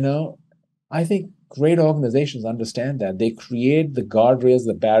 I think great organizations understand that. They create the guardrails,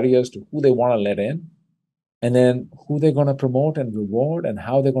 the barriers to who they want to let in, and then who they're going to promote and reward and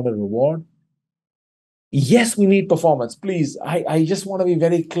how they're going to reward. Yes, we need performance. Please, I just want to be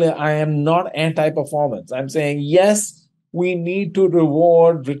very clear. I am not anti-performance. I'm saying, yes, we need to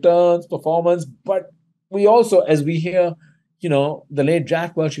reward returns, performance, but we also, as we hear, the late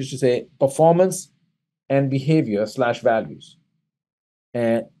Jack Welch used to say, performance and behavior / values.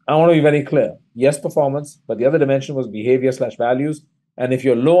 And I want to be very clear. Yes, performance, but the other dimension was behavior / values. And if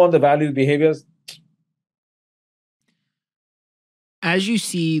you're low on the values, behaviors. As you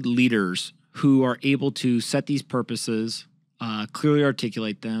see leaders who are able to set these purposes, clearly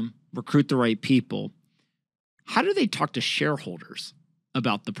articulate them, recruit the right people, how do they talk to shareholders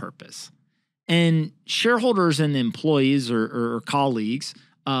about the purpose? And shareholders and employees or colleagues,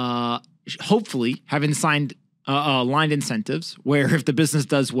 hopefully having signed aligned incentives where if the business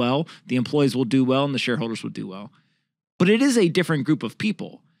does well, the employees will do well and the shareholders will do well. But it is a different group of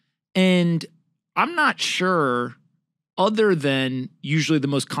people. And I'm not sure, other than usually the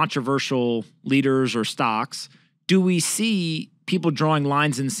most controversial leaders or stocks, do we see people drawing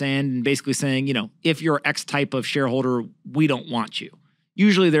lines in sand and basically saying, if you're X type of shareholder, we don't want you.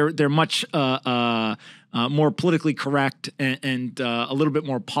 Usually they're much more politically correct and a little bit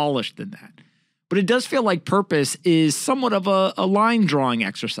more polished than that. But it does feel like purpose is somewhat of a line drawing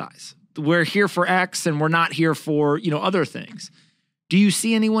exercise. We're here for X and we're not here for, other things. Do you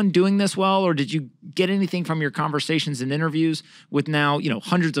see anyone doing this well, or did you get anything from your conversations and interviews with now,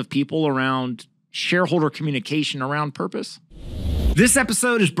 hundreds of people around shareholder communication around purpose? This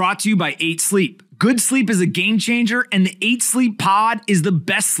episode is brought to you by 8 Sleep. Good sleep is a game changer, and the 8 Sleep Pod is the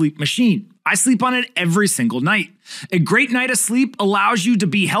best sleep machine. I sleep on it every single night. A great night of sleep allows you to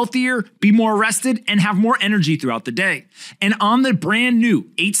be healthier, be more rested, and have more energy throughout the day. And on the brand new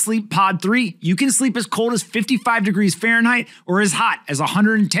 8 Sleep Pod 3, you can sleep as cold as 55 degrees Fahrenheit or as hot as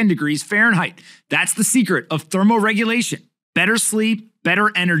 110 degrees Fahrenheit. That's the secret of thermoregulation. Better sleep,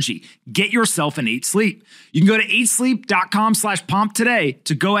 better energy. Get yourself an 8 Sleep. You can go to 8sleep.com/pomp today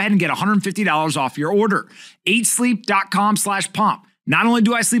to go ahead and get $150 off your order. 8sleep.com/pomp. Not only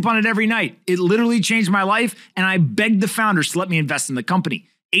do I sleep on it every night, it literally changed my life, and I begged the founders to let me invest in the company.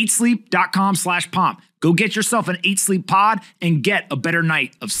 8sleep.com/pomp. Go get yourself an 8 Sleep Pod and get a better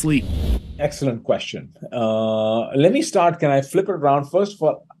night of sleep. Excellent question. Let me start. Can I flip it around? First of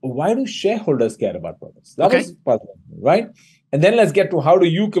all, why do shareholders care about purpose? That was puzzling, right? And then let's get to how do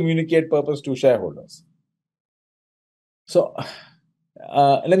you communicate purpose to shareholders? So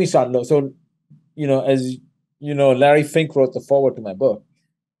let me start. So, as you know, Larry Fink wrote the foreword to my book.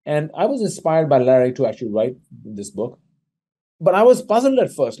 And I was inspired by Larry to actually write this book. But I was puzzled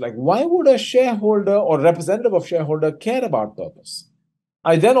at first, like, why would a shareholder or representative of shareholder care about purpose?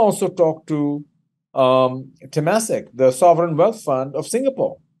 I then also talked to Temasek, the Sovereign Wealth Fund of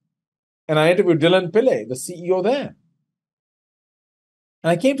Singapore. And I interviewed Dylan Pillay, the CEO there.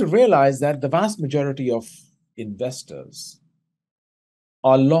 And I came to realize that the vast majority of investors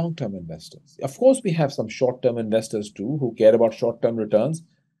are long-term investors. Of course, we have some short-term investors too who care about short-term returns.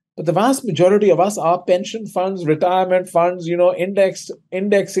 But the vast majority of us are pension funds, retirement funds,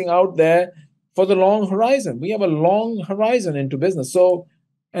 indexing out there for the long horizon. We have a long horizon into business. So,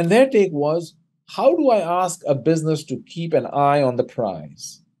 and their take was, how do I ask a business to keep an eye on the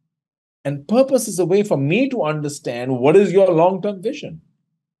prize? And purpose is a way for me to understand what is your long-term vision.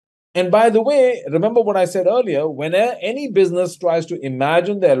 And by the way, remember what I said earlier, when any business tries to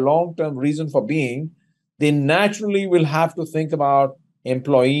imagine their long-term reason for being, they naturally will have to think about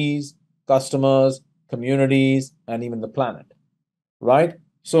employees, customers, communities, and even the planet, right?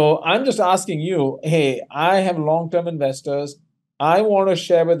 So I'm just asking you, hey, I have long-term investors. I want to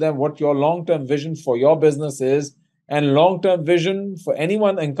share with them what your long-term vision for your business is. And long-term vision for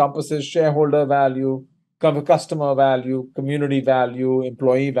anyone encompasses shareholder value, customer value, community value,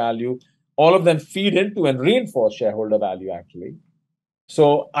 employee value. All of them feed into and reinforce shareholder value, actually.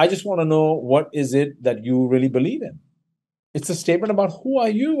 So I just want to know, what is it that you really believe in? It's a statement about who are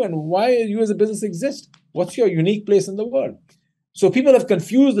you and why you as a business exist. What's your unique place in the world? So people have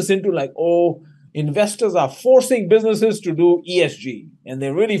confused this into like, oh, investors are forcing businesses to do ESG, and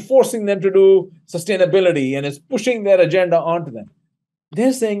they're really forcing them to do sustainability, and it's pushing their agenda onto them.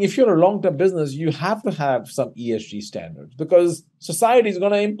 They're saying if you're a long-term business, you have to have some ESG standards because society is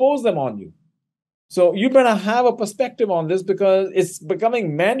going to impose them on you. So you better have a perspective on this because it's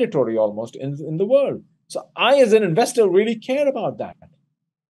becoming mandatory almost in the world. So I, as an investor, really care about that.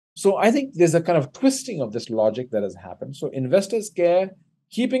 So I think there's a kind of twisting of this logic that has happened. So investors care,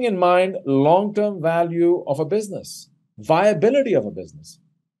 keeping in mind long-term value of a business, viability of a business.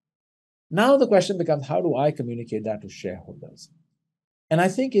 Now the question becomes, how do I communicate that to shareholders? And I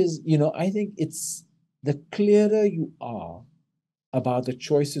think it's the clearer you are about the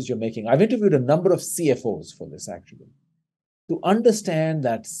choices you're making. I've interviewed a number of CFOs for this, actually, to understand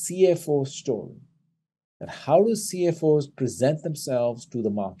that CFO story, that how do CFOs present themselves to the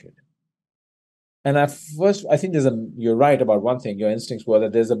market? And I think you're right about one thing, your instincts were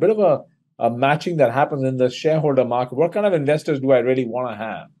that there's a bit of a matching that happens in the shareholder market. What kind of investors do I really want to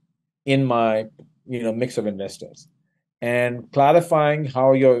have in my mix of investors? And clarifying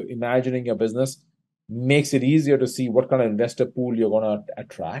how you're imagining your business makes it easier to see what kind of investor pool you're going to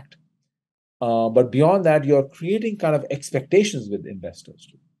attract. But beyond that, you're creating kind of expectations with investors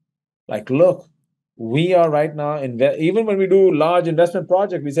too. Like, look, we are right now, even when we do large investment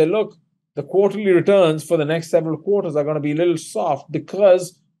projects, we say, look, the quarterly returns for the next several quarters are going to be a little soft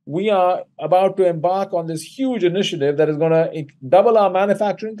because we are about to embark on this huge initiative that is going to double our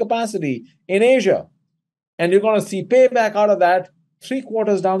manufacturing capacity in Asia. And you're going to see payback out of that 3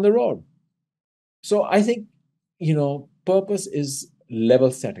 quarters down the road. So I think, purpose is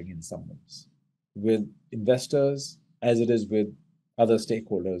level setting in some ways with investors as it is with other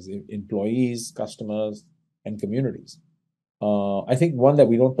stakeholders, employees, customers, and communities. I think one that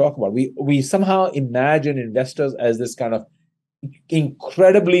we don't talk about, we somehow imagine investors as this kind of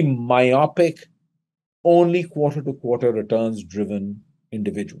incredibly myopic, only quarter-to-quarter returns-driven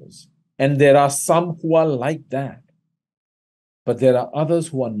individuals. And there are some who are like that. but there are others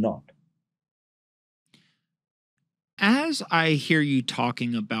who are not. As I hear you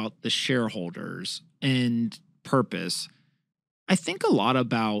talking about the shareholders and purpose, I think a lot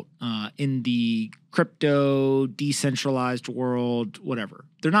about in the crypto, decentralized world, whatever.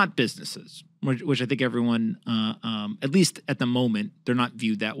 They're not businesses, which I think everyone, at least at the moment, they're not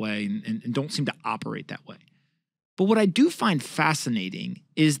viewed that way and don't seem to operate that way. But what I do find fascinating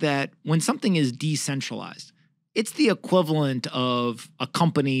is that when something is decentralized, it's the equivalent of a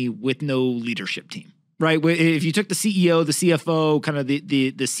company with no leadership team, right? If you took the CEO, the CFO, kind of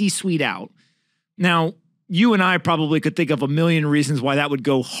the C-suite out. Now, you and I probably could think of a million reasons why that would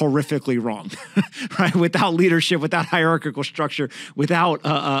go horrifically wrong, right? Without leadership, without hierarchical structure, without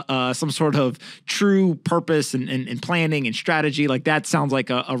some sort of true purpose and planning and strategy. Like that sounds like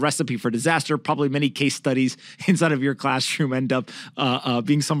a recipe for disaster. Probably many case studies inside of your classroom end up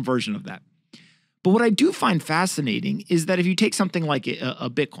being some version of that. But what I do find fascinating is that if you take something like a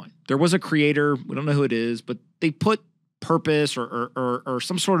Bitcoin, there was a creator, we don't know who it is, but they put purpose or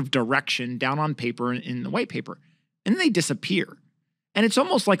some sort of direction down on paper in the white paper, and then they disappear. And it's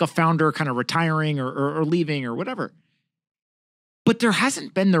almost like a founder kind of retiring or leaving or whatever. But there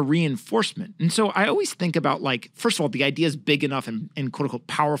hasn't been the reinforcement. And so I always think about, like, first of all, the idea is big enough and quote unquote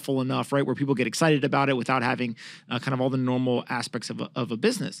powerful enough, right? Where people get excited about it without having kind of all the normal aspects of a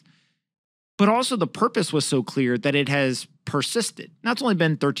business. But also the purpose was so clear that it has persisted. Now it's only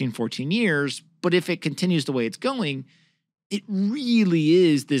been 13, 14 years, but if it continues the way it's going, it really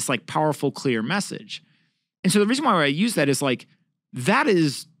is this like powerful, clear message. And so the reason why I use that is like, that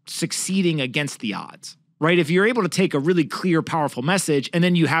is succeeding against the odds, right? If you're able to take a really clear, powerful message, and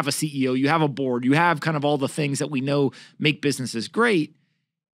then you have a CEO, you have a board, you have kind of all the things that we know make businesses great,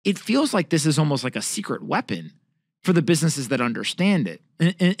 it feels like this is almost like a secret weapon for the businesses that understand it.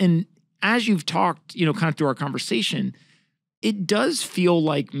 And as you've talked, you know, kind of through our conversation, it does feel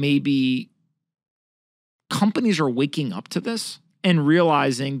like maybe companies are waking up to this and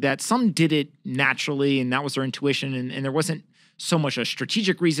realizing that some did it naturally and that was their intuition and there wasn't so much a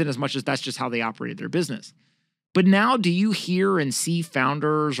strategic reason as much as that's just how they operated their business. But now do you hear and see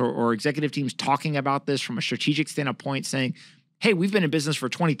founders or executive teams talking about this from a strategic standpoint saying, hey, we've been in business for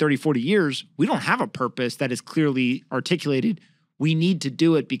 20, 30, 40 years. We don't have a purpose that is clearly articulated. We need to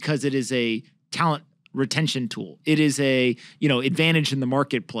do it because it is a talent retention tool. It is a, you know, advantage in the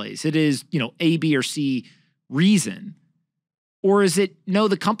marketplace. It is, you know, A, B, or C reason. Or is it, no,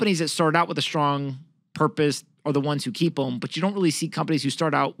 the companies that start out with a strong purpose are the ones who keep them, but you don't really see companies who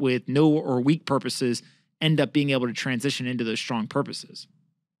start out with no or weak purposes end up being able to transition into those strong purposes?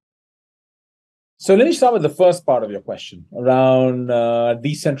 So let me start with the first part of your question around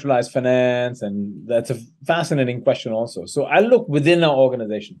decentralized finance. And that's a fascinating question also. So I'll look within our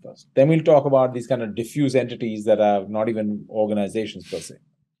organization first. Then we'll talk about these kind of diffuse entities that are not even organizations per se.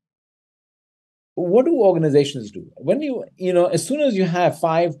 What do organizations do? When as soon as you have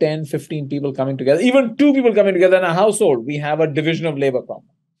 5, 10, 15 people coming together, even 2 people coming together in a household, we have a division of labor problem.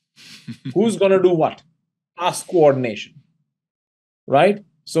 Who's going to do what? Task coordination, right?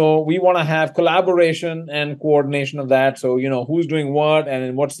 So we want to have collaboration and coordination of that. So, who's doing what and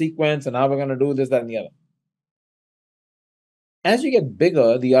in what sequence and how we're going to do this, that, and the other. As you get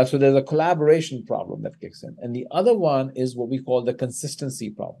bigger, so there's a collaboration problem that kicks in. And the other one is what we call the consistency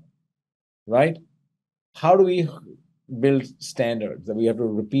problem, right? How do we build standards that we have to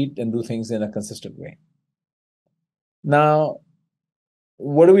repeat and do things in a consistent way? Now,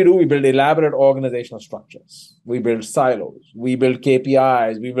 what do? We build elaborate organizational structures. We build silos. We build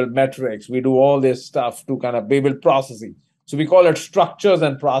KPIs. We build metrics. We do all this stuff to we build processes. So we call it structures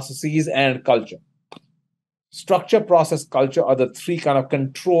and processes and culture. Structure, process, culture are the 3 kind of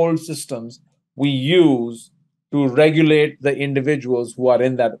control systems we use to regulate the individuals who are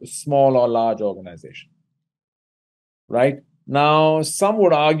in that small or large organization, right? Now, some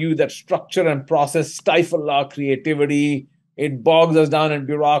would argue that structure and process stifle our creativity. It bogs us down in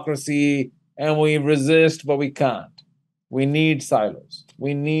bureaucracy, and we resist, but we can't. We need silos.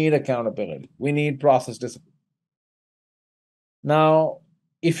 We need accountability. We need process discipline. Now,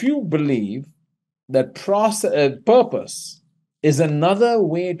 if you believe that purpose is another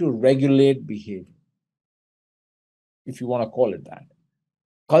way to regulate behavior, if you want to call it that.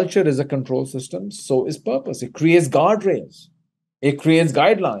 Culture is a control system, so is purpose. It creates guardrails. It creates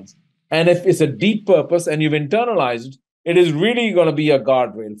guidelines. And if it's a deep purpose and you've internalized, it is really going to be a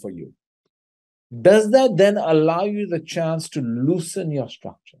guardrail for you. Does that then allow you the chance to loosen your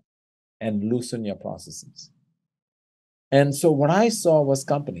structure and loosen your processes? And so what I saw was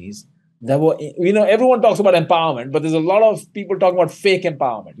companies that were, everyone talks about empowerment, but there's a lot of people talking about fake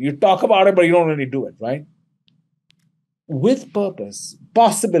empowerment. You talk about it, but you don't really do it, right? with purpose,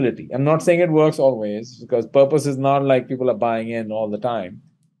 possibility. I'm not saying it works always, because purpose is not like people are buying in all the time.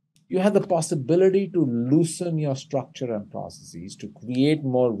 You have the possibility to loosen your structure and processes to create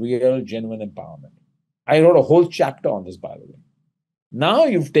more real, genuine empowerment. I wrote a whole chapter on this, by the way. Now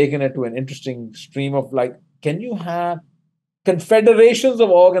you've taken it to an interesting stream of like, can you have confederations of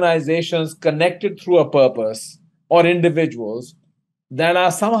organizations connected through a purpose, or individuals that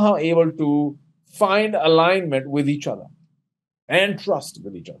are somehow able to find alignment with each other and trust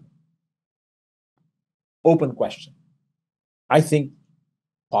with each other? Open question. I think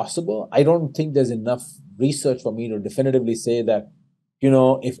possible. I don't think there's enough research for me to definitively say that,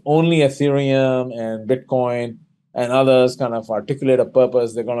 if only Ethereum and Bitcoin and others kind of articulate a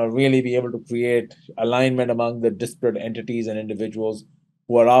purpose, they're going to really be able to create alignment among the disparate entities and individuals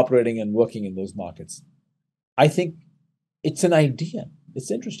who are operating and working in those markets. I think it's an idea.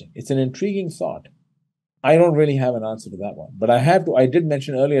 It's interesting. It's an intriguing thought. I don't really have an answer to that one, but I did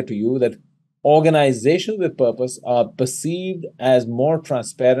mention earlier to you that organizations with purpose are perceived as more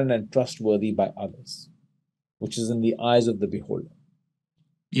transparent and trustworthy by others, which is in the eyes of the beholder.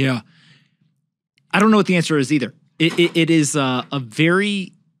 Yeah. I don't know what the answer is either. It is a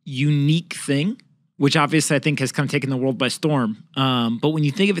very unique thing, which obviously I think has kind of taken the world by storm. But when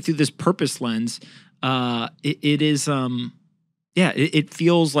you think of it through this purpose lens, it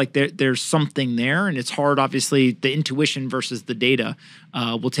feels like there's something there, and it's hard. Obviously, the intuition versus the data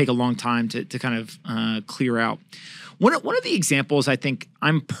will take a long time to kind of clear out. One of the examples I think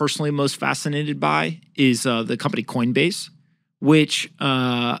I'm personally most fascinated by is the company Coinbase, which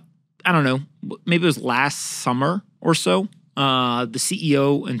I don't know, maybe it was last summer or so. The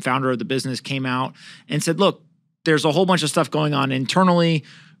CEO and founder of the business came out and said, "Look, there's a whole bunch of stuff going on internally."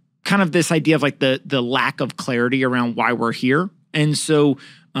 Kind of this idea of like the lack of clarity around why we're here. And so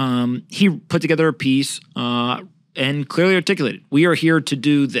he put together a piece and clearly articulated, we are here to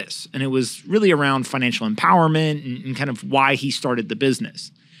do this. And it was really around financial empowerment and kind of why he started the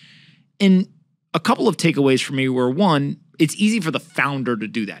business. And a couple of takeaways for me were, one, it's easy for the founder to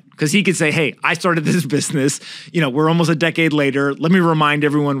do that because he could say, hey, I started this business. We're almost a decade later. Let me remind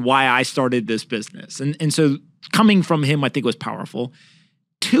everyone why I started this business. And so coming from him, I think was powerful.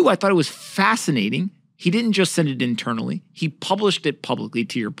 Two, I thought it was fascinating. He didn't just send it internally. He published it publicly,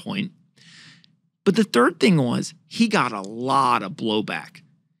 to your point. But the third thing was he got a lot of blowback.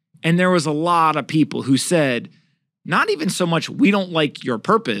 And there was a lot of people who said, not even so much, we don't like your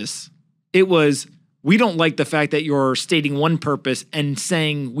purpose. It was, we don't like the fact that you're stating one purpose and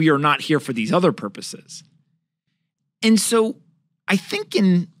saying we are not here for these other purposes. And so I think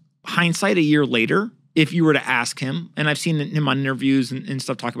in hindsight, a year later, if you were to ask him, and I've seen him on interviews and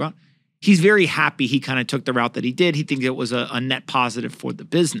stuff talk about, he's very happy he kind of took the route that he did. He thinks it was a net positive for the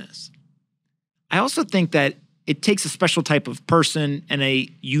business. I also think that it takes a special type of person and a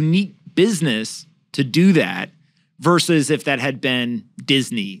unique business to do that versus if that had been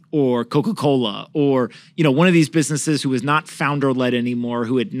Disney or Coca-Cola or, one of these businesses who was not founder-led anymore,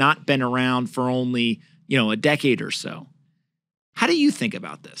 who had not been around for only, a decade or so. How do you think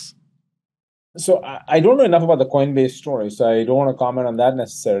about this? So I don't know enough about the Coinbase story, so I don't want to comment on that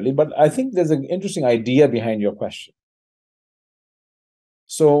necessarily, but I think there's an interesting idea behind your question.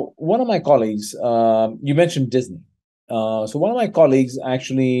 So one of my colleagues, you mentioned Disney. So one of my colleagues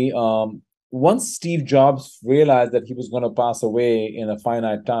actually, once Steve Jobs realized that he was going to pass away in a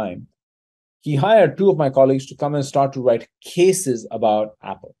finite time, he hired two of my colleagues to come and start to write cases about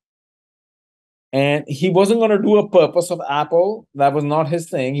Apple. And he wasn't going to do a purpose of Apple. That was not his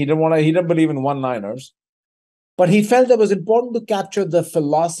thing. He didn't believe in one-liners. But he felt that it was important to capture the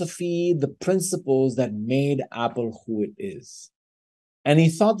philosophy, the principles that made Apple who it is. And he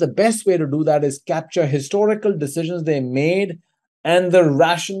thought the best way to do that is capture historical decisions they made and the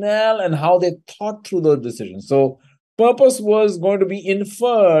rationale and how they thought through those decisions. So purpose was going to be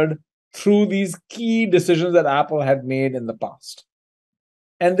inferred through these key decisions that Apple had made in the past.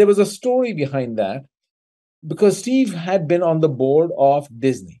 And there was a story behind that because Steve had been on the board of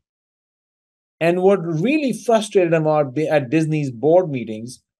Disney. And what really frustrated him at Disney's board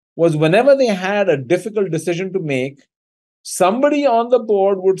meetings was whenever they had a difficult decision to make, somebody on the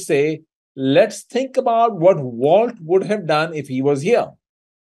board would say, let's think about what Walt would have done if he was here.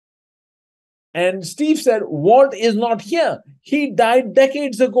 And Steve said, Walt is not here. He died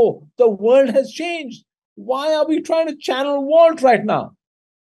decades ago. The world has changed. Why are we trying to channel Walt right now?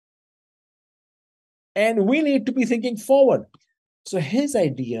 And we need to be thinking forward. So his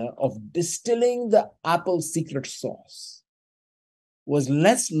idea of distilling the Apple secret sauce was,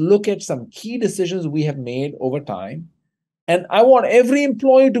 let's look at some key decisions we have made over time. And I want every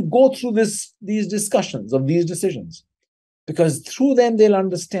employee to go through these discussions of these decisions because through them, they'll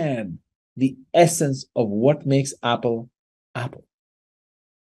understand the essence of what makes Apple, Apple.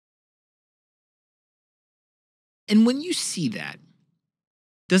 And when you see that,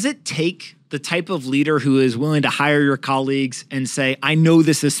 does it take the type of leader who is willing to hire your colleagues and say, I know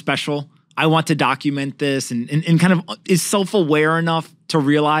this is special, I want to document this, and kind of is self-aware enough to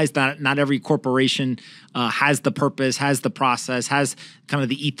realize that not every corporation has the purpose, has the process, has kind of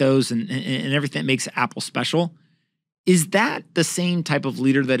the ethos and everything that makes Apple special? Is that the same type of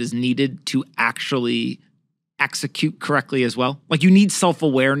leader that is needed to actually execute correctly as well? Like, you need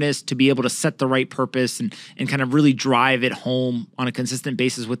self-awareness to be able to set the right purpose and kind of really drive it home on a consistent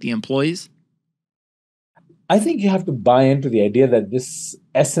basis with the employees? I think you have to buy into the idea that this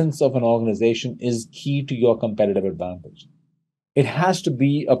essence of an organization is key to your competitive advantage. It has to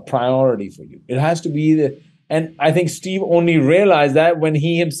be a priority for you. It has to be and I think Steve only realized that when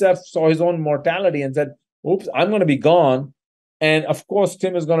he himself saw his own mortality and said, oops, I'm going to be gone. And of course,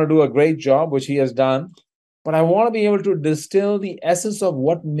 Tim is going to do a great job, which he has done. But I want to be able to distill the essence of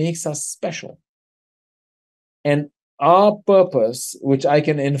what makes us special. And our purpose, which I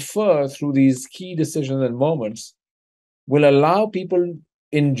can infer through these key decisions and moments, will allow people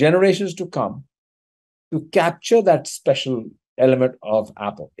in generations to come to capture that special element of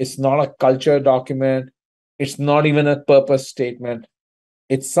Apple. It's not a culture document. It's not even a purpose statement.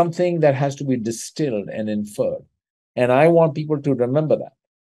 It's something that has to be distilled and inferred. And I want people to remember that.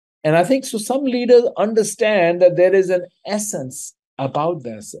 And I think so some leaders understand that there is an essence about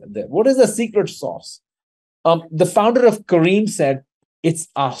this. What is the secret sauce? The founder of Kareem said, it's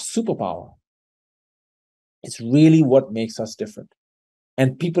our superpower. It's really what makes us different.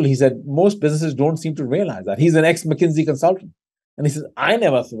 And people, he said, most businesses don't seem to realize that. He's an ex-McKinsey consultant. And he says, I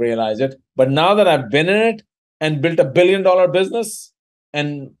never realized it. But now that I've been in it and built a $1 billion business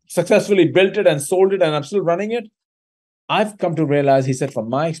and successfully built it and sold it and I'm still running it, I've come to realize, he said, from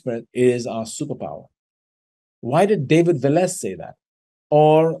my experience, it is our superpower. Why did David Velez say that?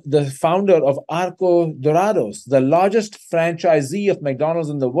 Or the founder of Arco Dorados, the largest franchisee of McDonald's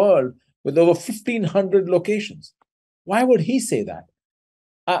in the world with over 1,500 locations. Why would he say that?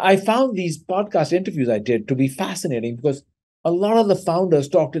 I found these podcast interviews I did to be fascinating because a lot of the founders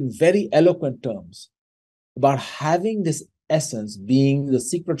talked in very eloquent terms about having this essence being the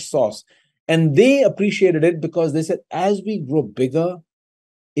secret sauce. And they appreciated it because they said, as we grow bigger,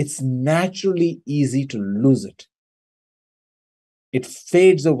 it's naturally easy to lose it. It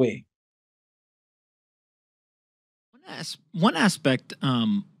fades away. One aspect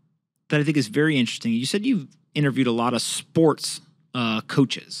that I think is very interesting, you said you've interviewed a lot of sports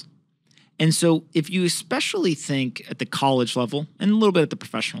coaches. And so if you especially think at the college level and a little bit at the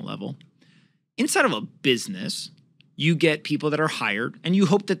professional level, inside of a business, you get people that are hired and you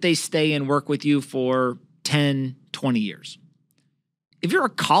hope that they stay and work with you for 10, 20 years. If you're a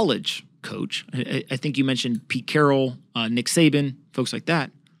college coach, I think you mentioned Pete Carroll, Nick Saban, folks like that.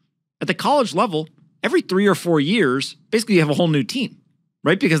 At the college level, every 3 or 4 years, basically you have a whole new team,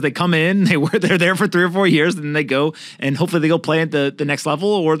 right? Because they come in, they're there for 3 or 4 years, and then they go and hopefully they go play at the next level,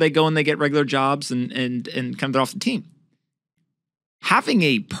 or they go and they get regular jobs and kind of they're off the team. Having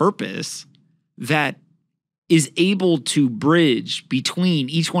a purpose that is able to bridge between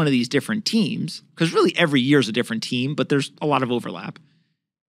each one of these different teams, because really every year is a different team, but there's a lot of overlap,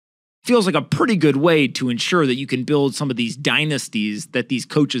 feels like a pretty good way to ensure that you can build some of these dynasties that these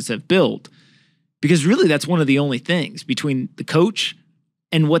coaches have built. Because really that's one of the only things between the coach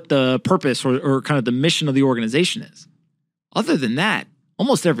and what the purpose or kind of the mission of the organization is. Other than that,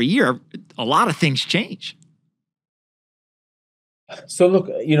 almost every year, a lot of things change. So look,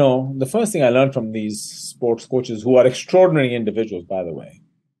 the first thing I learned from these sports coaches, who are extraordinary individuals, by the way,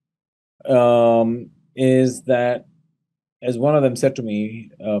 is that, as one of them said to me,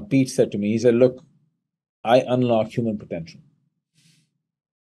 Pete said to me, he said, look, I unlock human potential,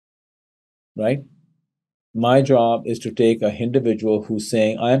 right? My job is to take an individual who's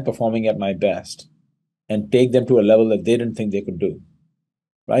saying, I am performing at my best, and take them to a level that they didn't think they could do,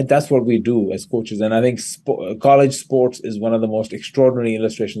 right? That's what we do as coaches. And I think college sports is one of the most extraordinary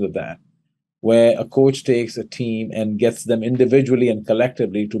illustrations of that, where a coach takes a team and gets them individually and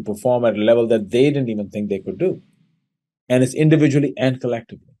collectively to perform at a level that they didn't even think they could do. And it's individually and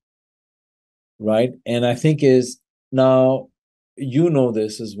collectively, right? And I think now,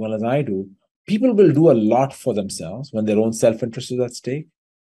 this as well as I do, people will do a lot for themselves when their own self-interest is at stake.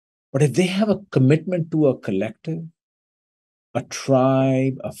 But if they have a commitment to a collective, a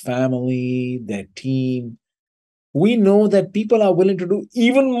tribe, a family, their team, we know that people are willing to do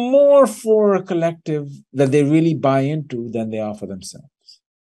even more for a collective that they really buy into than they are for themselves.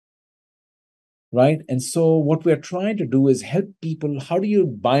 right? And so what we're trying to do is help people. How do you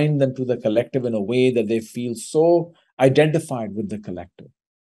bind them to the collective in a way that they feel so identified with the collective?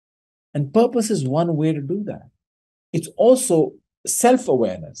 And purpose is one way to do that. It's also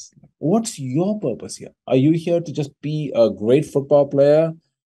self-awareness. What's your purpose here? Are you here to just be a great football player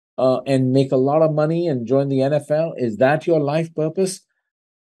and make a lot of money and join the NFL? Is that your life purpose?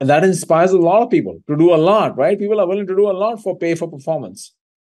 And that inspires a lot of people to do a lot, right? People are willing to do a lot for pay for performance.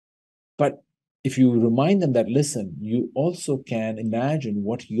 But if you remind them that, listen, you also can imagine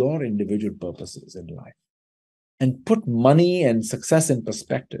what your individual purpose is in life and put money and success in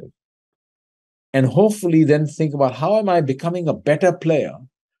perspective. And hopefully then think about, how am I becoming a better player,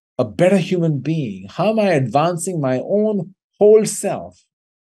 a better human being? How am I advancing my own whole self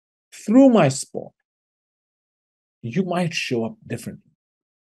through my sport? You might show up differently.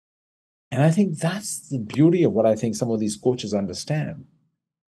 And I think that's the beauty of what I think some of these coaches understand.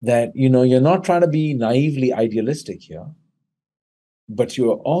 That, you're not trying to be naively idealistic here, but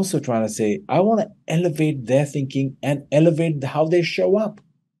you're also trying to say, I want to elevate their thinking and elevate how they show up.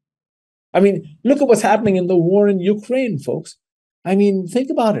 I mean, look at what's happening in the war in Ukraine, folks. I mean, think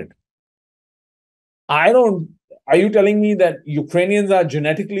about it. Are you telling me that Ukrainians are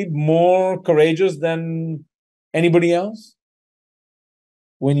genetically more courageous than anybody else?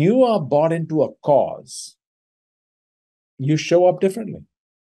 When you are bought into a cause, you show up differently.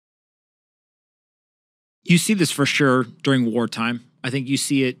 You see this for sure during wartime. I think you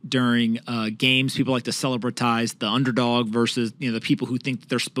see it during games. People like to celebratize the underdog versus the people who think that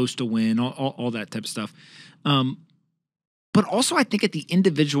they're supposed to win, all that type of stuff. But also, I think at the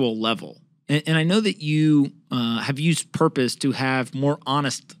individual level, and I know that you have used purpose to have more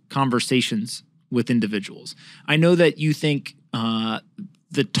honest conversations with individuals. I know that you think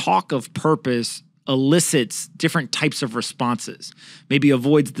the talk of purpose elicits different types of responses, maybe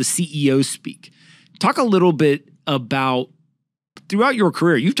avoids the CEO speak. Talk a little bit about, throughout your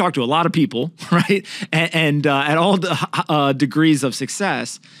career, you've talked to a lot of people, right? And at all the degrees of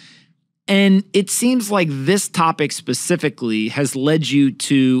success. And it seems like this topic specifically has led you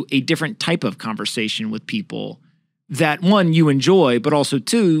to a different type of conversation with people that, one, you enjoy, but also,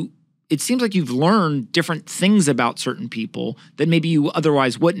 two, it seems like you've learned different things about certain people that maybe you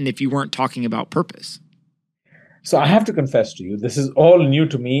otherwise wouldn't if you weren't talking about purpose. So I have to confess to you, this is all new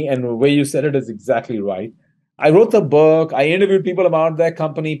to me, and the way you said it is exactly right. I wrote the book, I interviewed people about their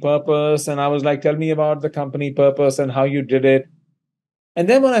company purpose, and I was like, tell me about the company purpose and how you did it. And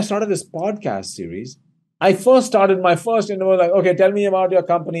then when I started this podcast series, I first started my first interview like, okay, tell me about your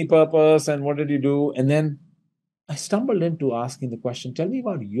company purpose and what did you do? And then I stumbled into asking the question, tell me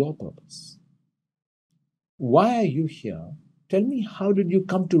about your purpose. Why are you here? Tell me, how did you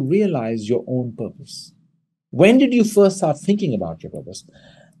come to realize your own purpose? When did you first start thinking about your purpose?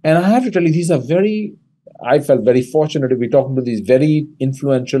 And I have to tell you, I felt very fortunate to be talking to these very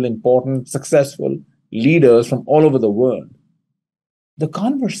influential, important, successful leaders from all over the world. The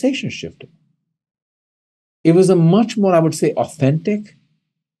conversation shifted. It was a much more, I would say, authentic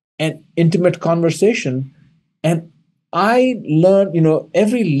and intimate conversation. And I learned,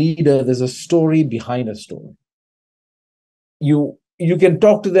 every leader, there's a story behind a story. You can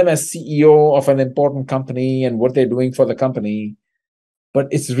talk to them as CEO of an important company and what they're doing for the company, but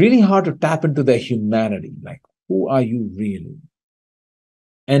it's really hard to tap into their humanity. Like, who are you really?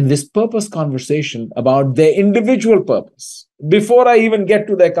 And this purpose conversation about their individual purpose, before I even get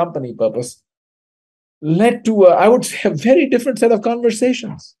to their company purpose, led to, I would say, a very different set of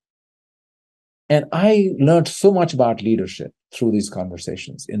conversations. And I learned so much about leadership through these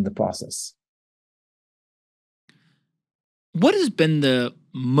conversations in the process. What has been the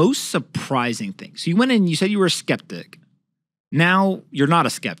most surprising thing? So you went in, you said you were a skeptic. Now you're not a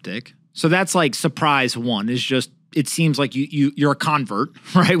skeptic. So that's like surprise one, is just, it seems like you're a convert,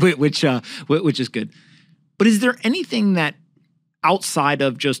 right? Which is good. But is there anything that outside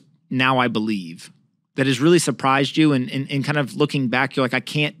of just now I believe that has really surprised you and kind of looking back, you're like, I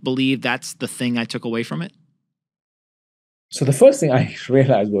can't believe that's the thing I took away from it? So the first thing I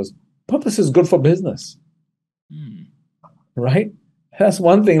realized was purpose is good for business. Right? That's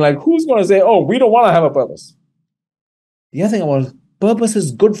one thing. Like, who's going to say, oh, we don't want to have a purpose? The other thing was, purpose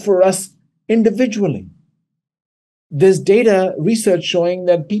is good for us individually. There's data, research showing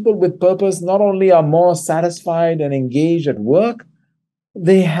that people with purpose not only are more satisfied and engaged at work,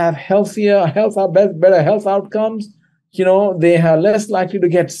 they have better health outcomes. They are less likely to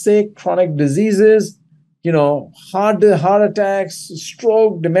get sick, chronic diseases, heart attacks,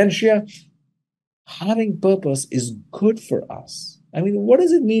 stroke, dementia. Having purpose is good for us. I mean, what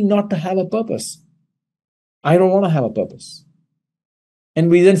does it mean not to have a purpose? I don't want to have a purpose. And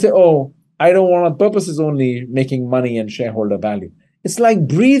we then say, oh, I don't want, purpose is only making money and shareholder value. It's like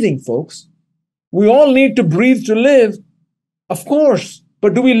breathing, folks. We all need to breathe to live, of course.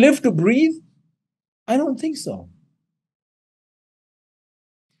 But do we live to breathe? I don't think so.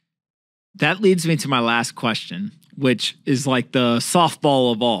 That leads me to my last question, which is like the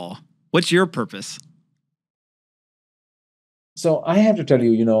softball of all. What's your purpose? So I have to tell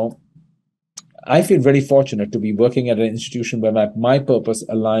you, I feel very fortunate to be working at an institution where my purpose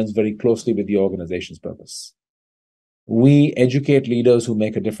aligns very closely with the organization's purpose. We educate leaders who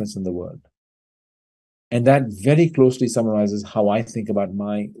make a difference in the world. And that very closely summarizes how I think about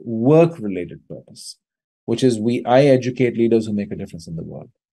my work-related purpose, which is I educate leaders who make a difference in the world.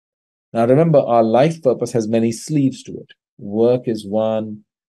 Now, remember, our life purpose has many sleeves to it. Work is one,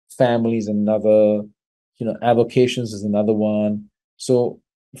 family is another, avocations is another one. So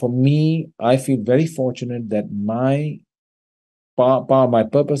for me, I feel very fortunate that my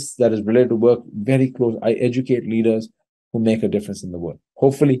purpose that is related to work very close. I educate leaders who make a difference in the world,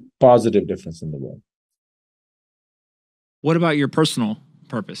 hopefully positive difference in the world. What about your personal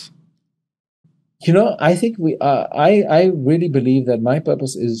purpose? I think I really believe that my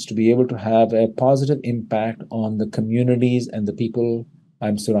purpose is to be able to have a positive impact on the communities and the people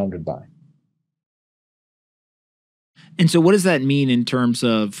I'm surrounded by. And so what does that mean in terms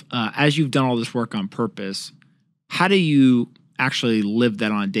of, as you've done all this work on purpose, how do you actually live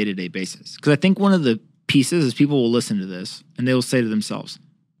that on a day-to-day basis? Because I think one of the pieces is people will listen to this and they will say to themselves,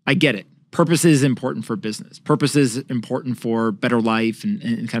 I get it. Purpose is important for business. Purpose is important for better life and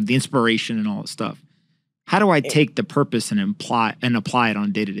kind of the inspiration and all that stuff. How do I take the purpose and apply it on a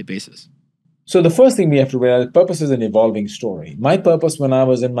day-to-day basis? So the first thing we have to realize, purpose is an evolving story. My purpose when I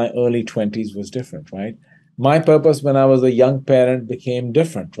was in my early 20s was different, right? My purpose when I was a young parent became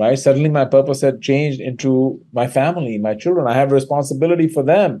different, right? Suddenly my purpose had changed into my family, my children. I have a responsibility for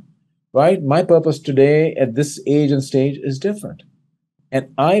them, right? My purpose today at this age and stage is different.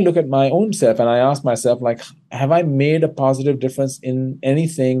 And I look at my own self and I ask myself, like, have I made a positive difference in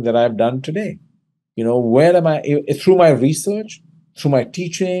anything that I've done today? Where am I? Through my research, through my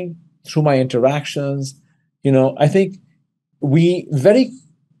teaching, through my interactions. I think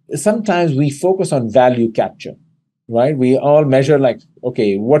sometimes we focus on value capture, right? We all measure like,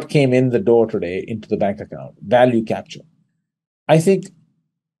 okay, what came in the door today into the bank account? Value capture. I think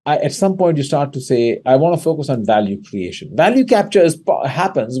at some point you start to say, I want to focus on value creation. Value capture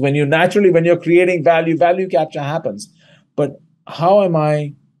happens when you're creating value, value capture happens. But how am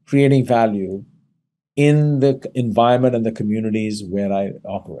I creating value in the environment and the communities where I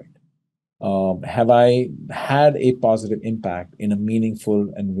operate? Have I had a positive impact in a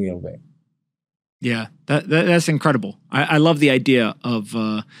meaningful and real way? Yeah, that's incredible. I love the idea of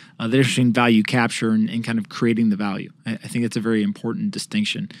the interesting value capture and kind of creating the value. I think it's a very important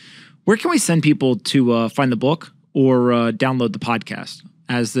distinction. Where can we send people to find the book or download the podcast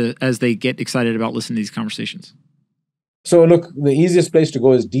as they get excited about listening to these conversations? So look, the easiest place to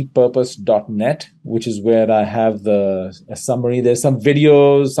go is deeppurpose.net, which is where I have a summary. There's some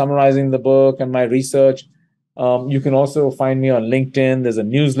videos summarizing the book and my research. You can also find me on LinkedIn. There's a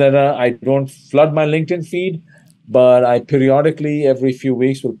newsletter. I don't flood my LinkedIn feed, but I periodically, every few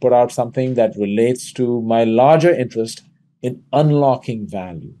weeks, will put out something that relates to my larger interest in unlocking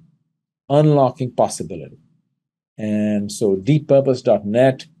value, unlocking possibility. And so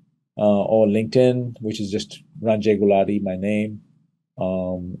deeppurpose.net or LinkedIn, which is just Ranjay Gulati, my name.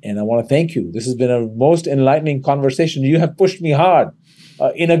 And I want to thank you. This has been a most enlightening conversation. You have pushed me hard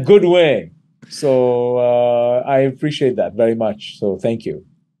in a good way. So I appreciate that very much. So thank you.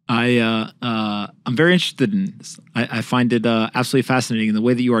 I'm very interested in this. I find it absolutely fascinating, and the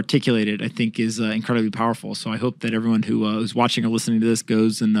way that you articulate it, I think, is incredibly powerful. So I hope that everyone who's watching or listening to this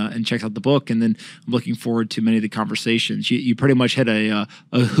goes and checks out the book. And then I'm looking forward to many of the conversations. You pretty much hit a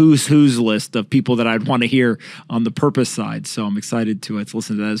who's list of people that I'd want to hear on the purpose side. So I'm excited to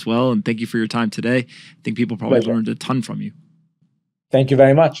listen to that as well. And thank you for your time today. I think people probably learned a ton from you. Thank you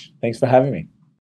very much. Thanks for having me.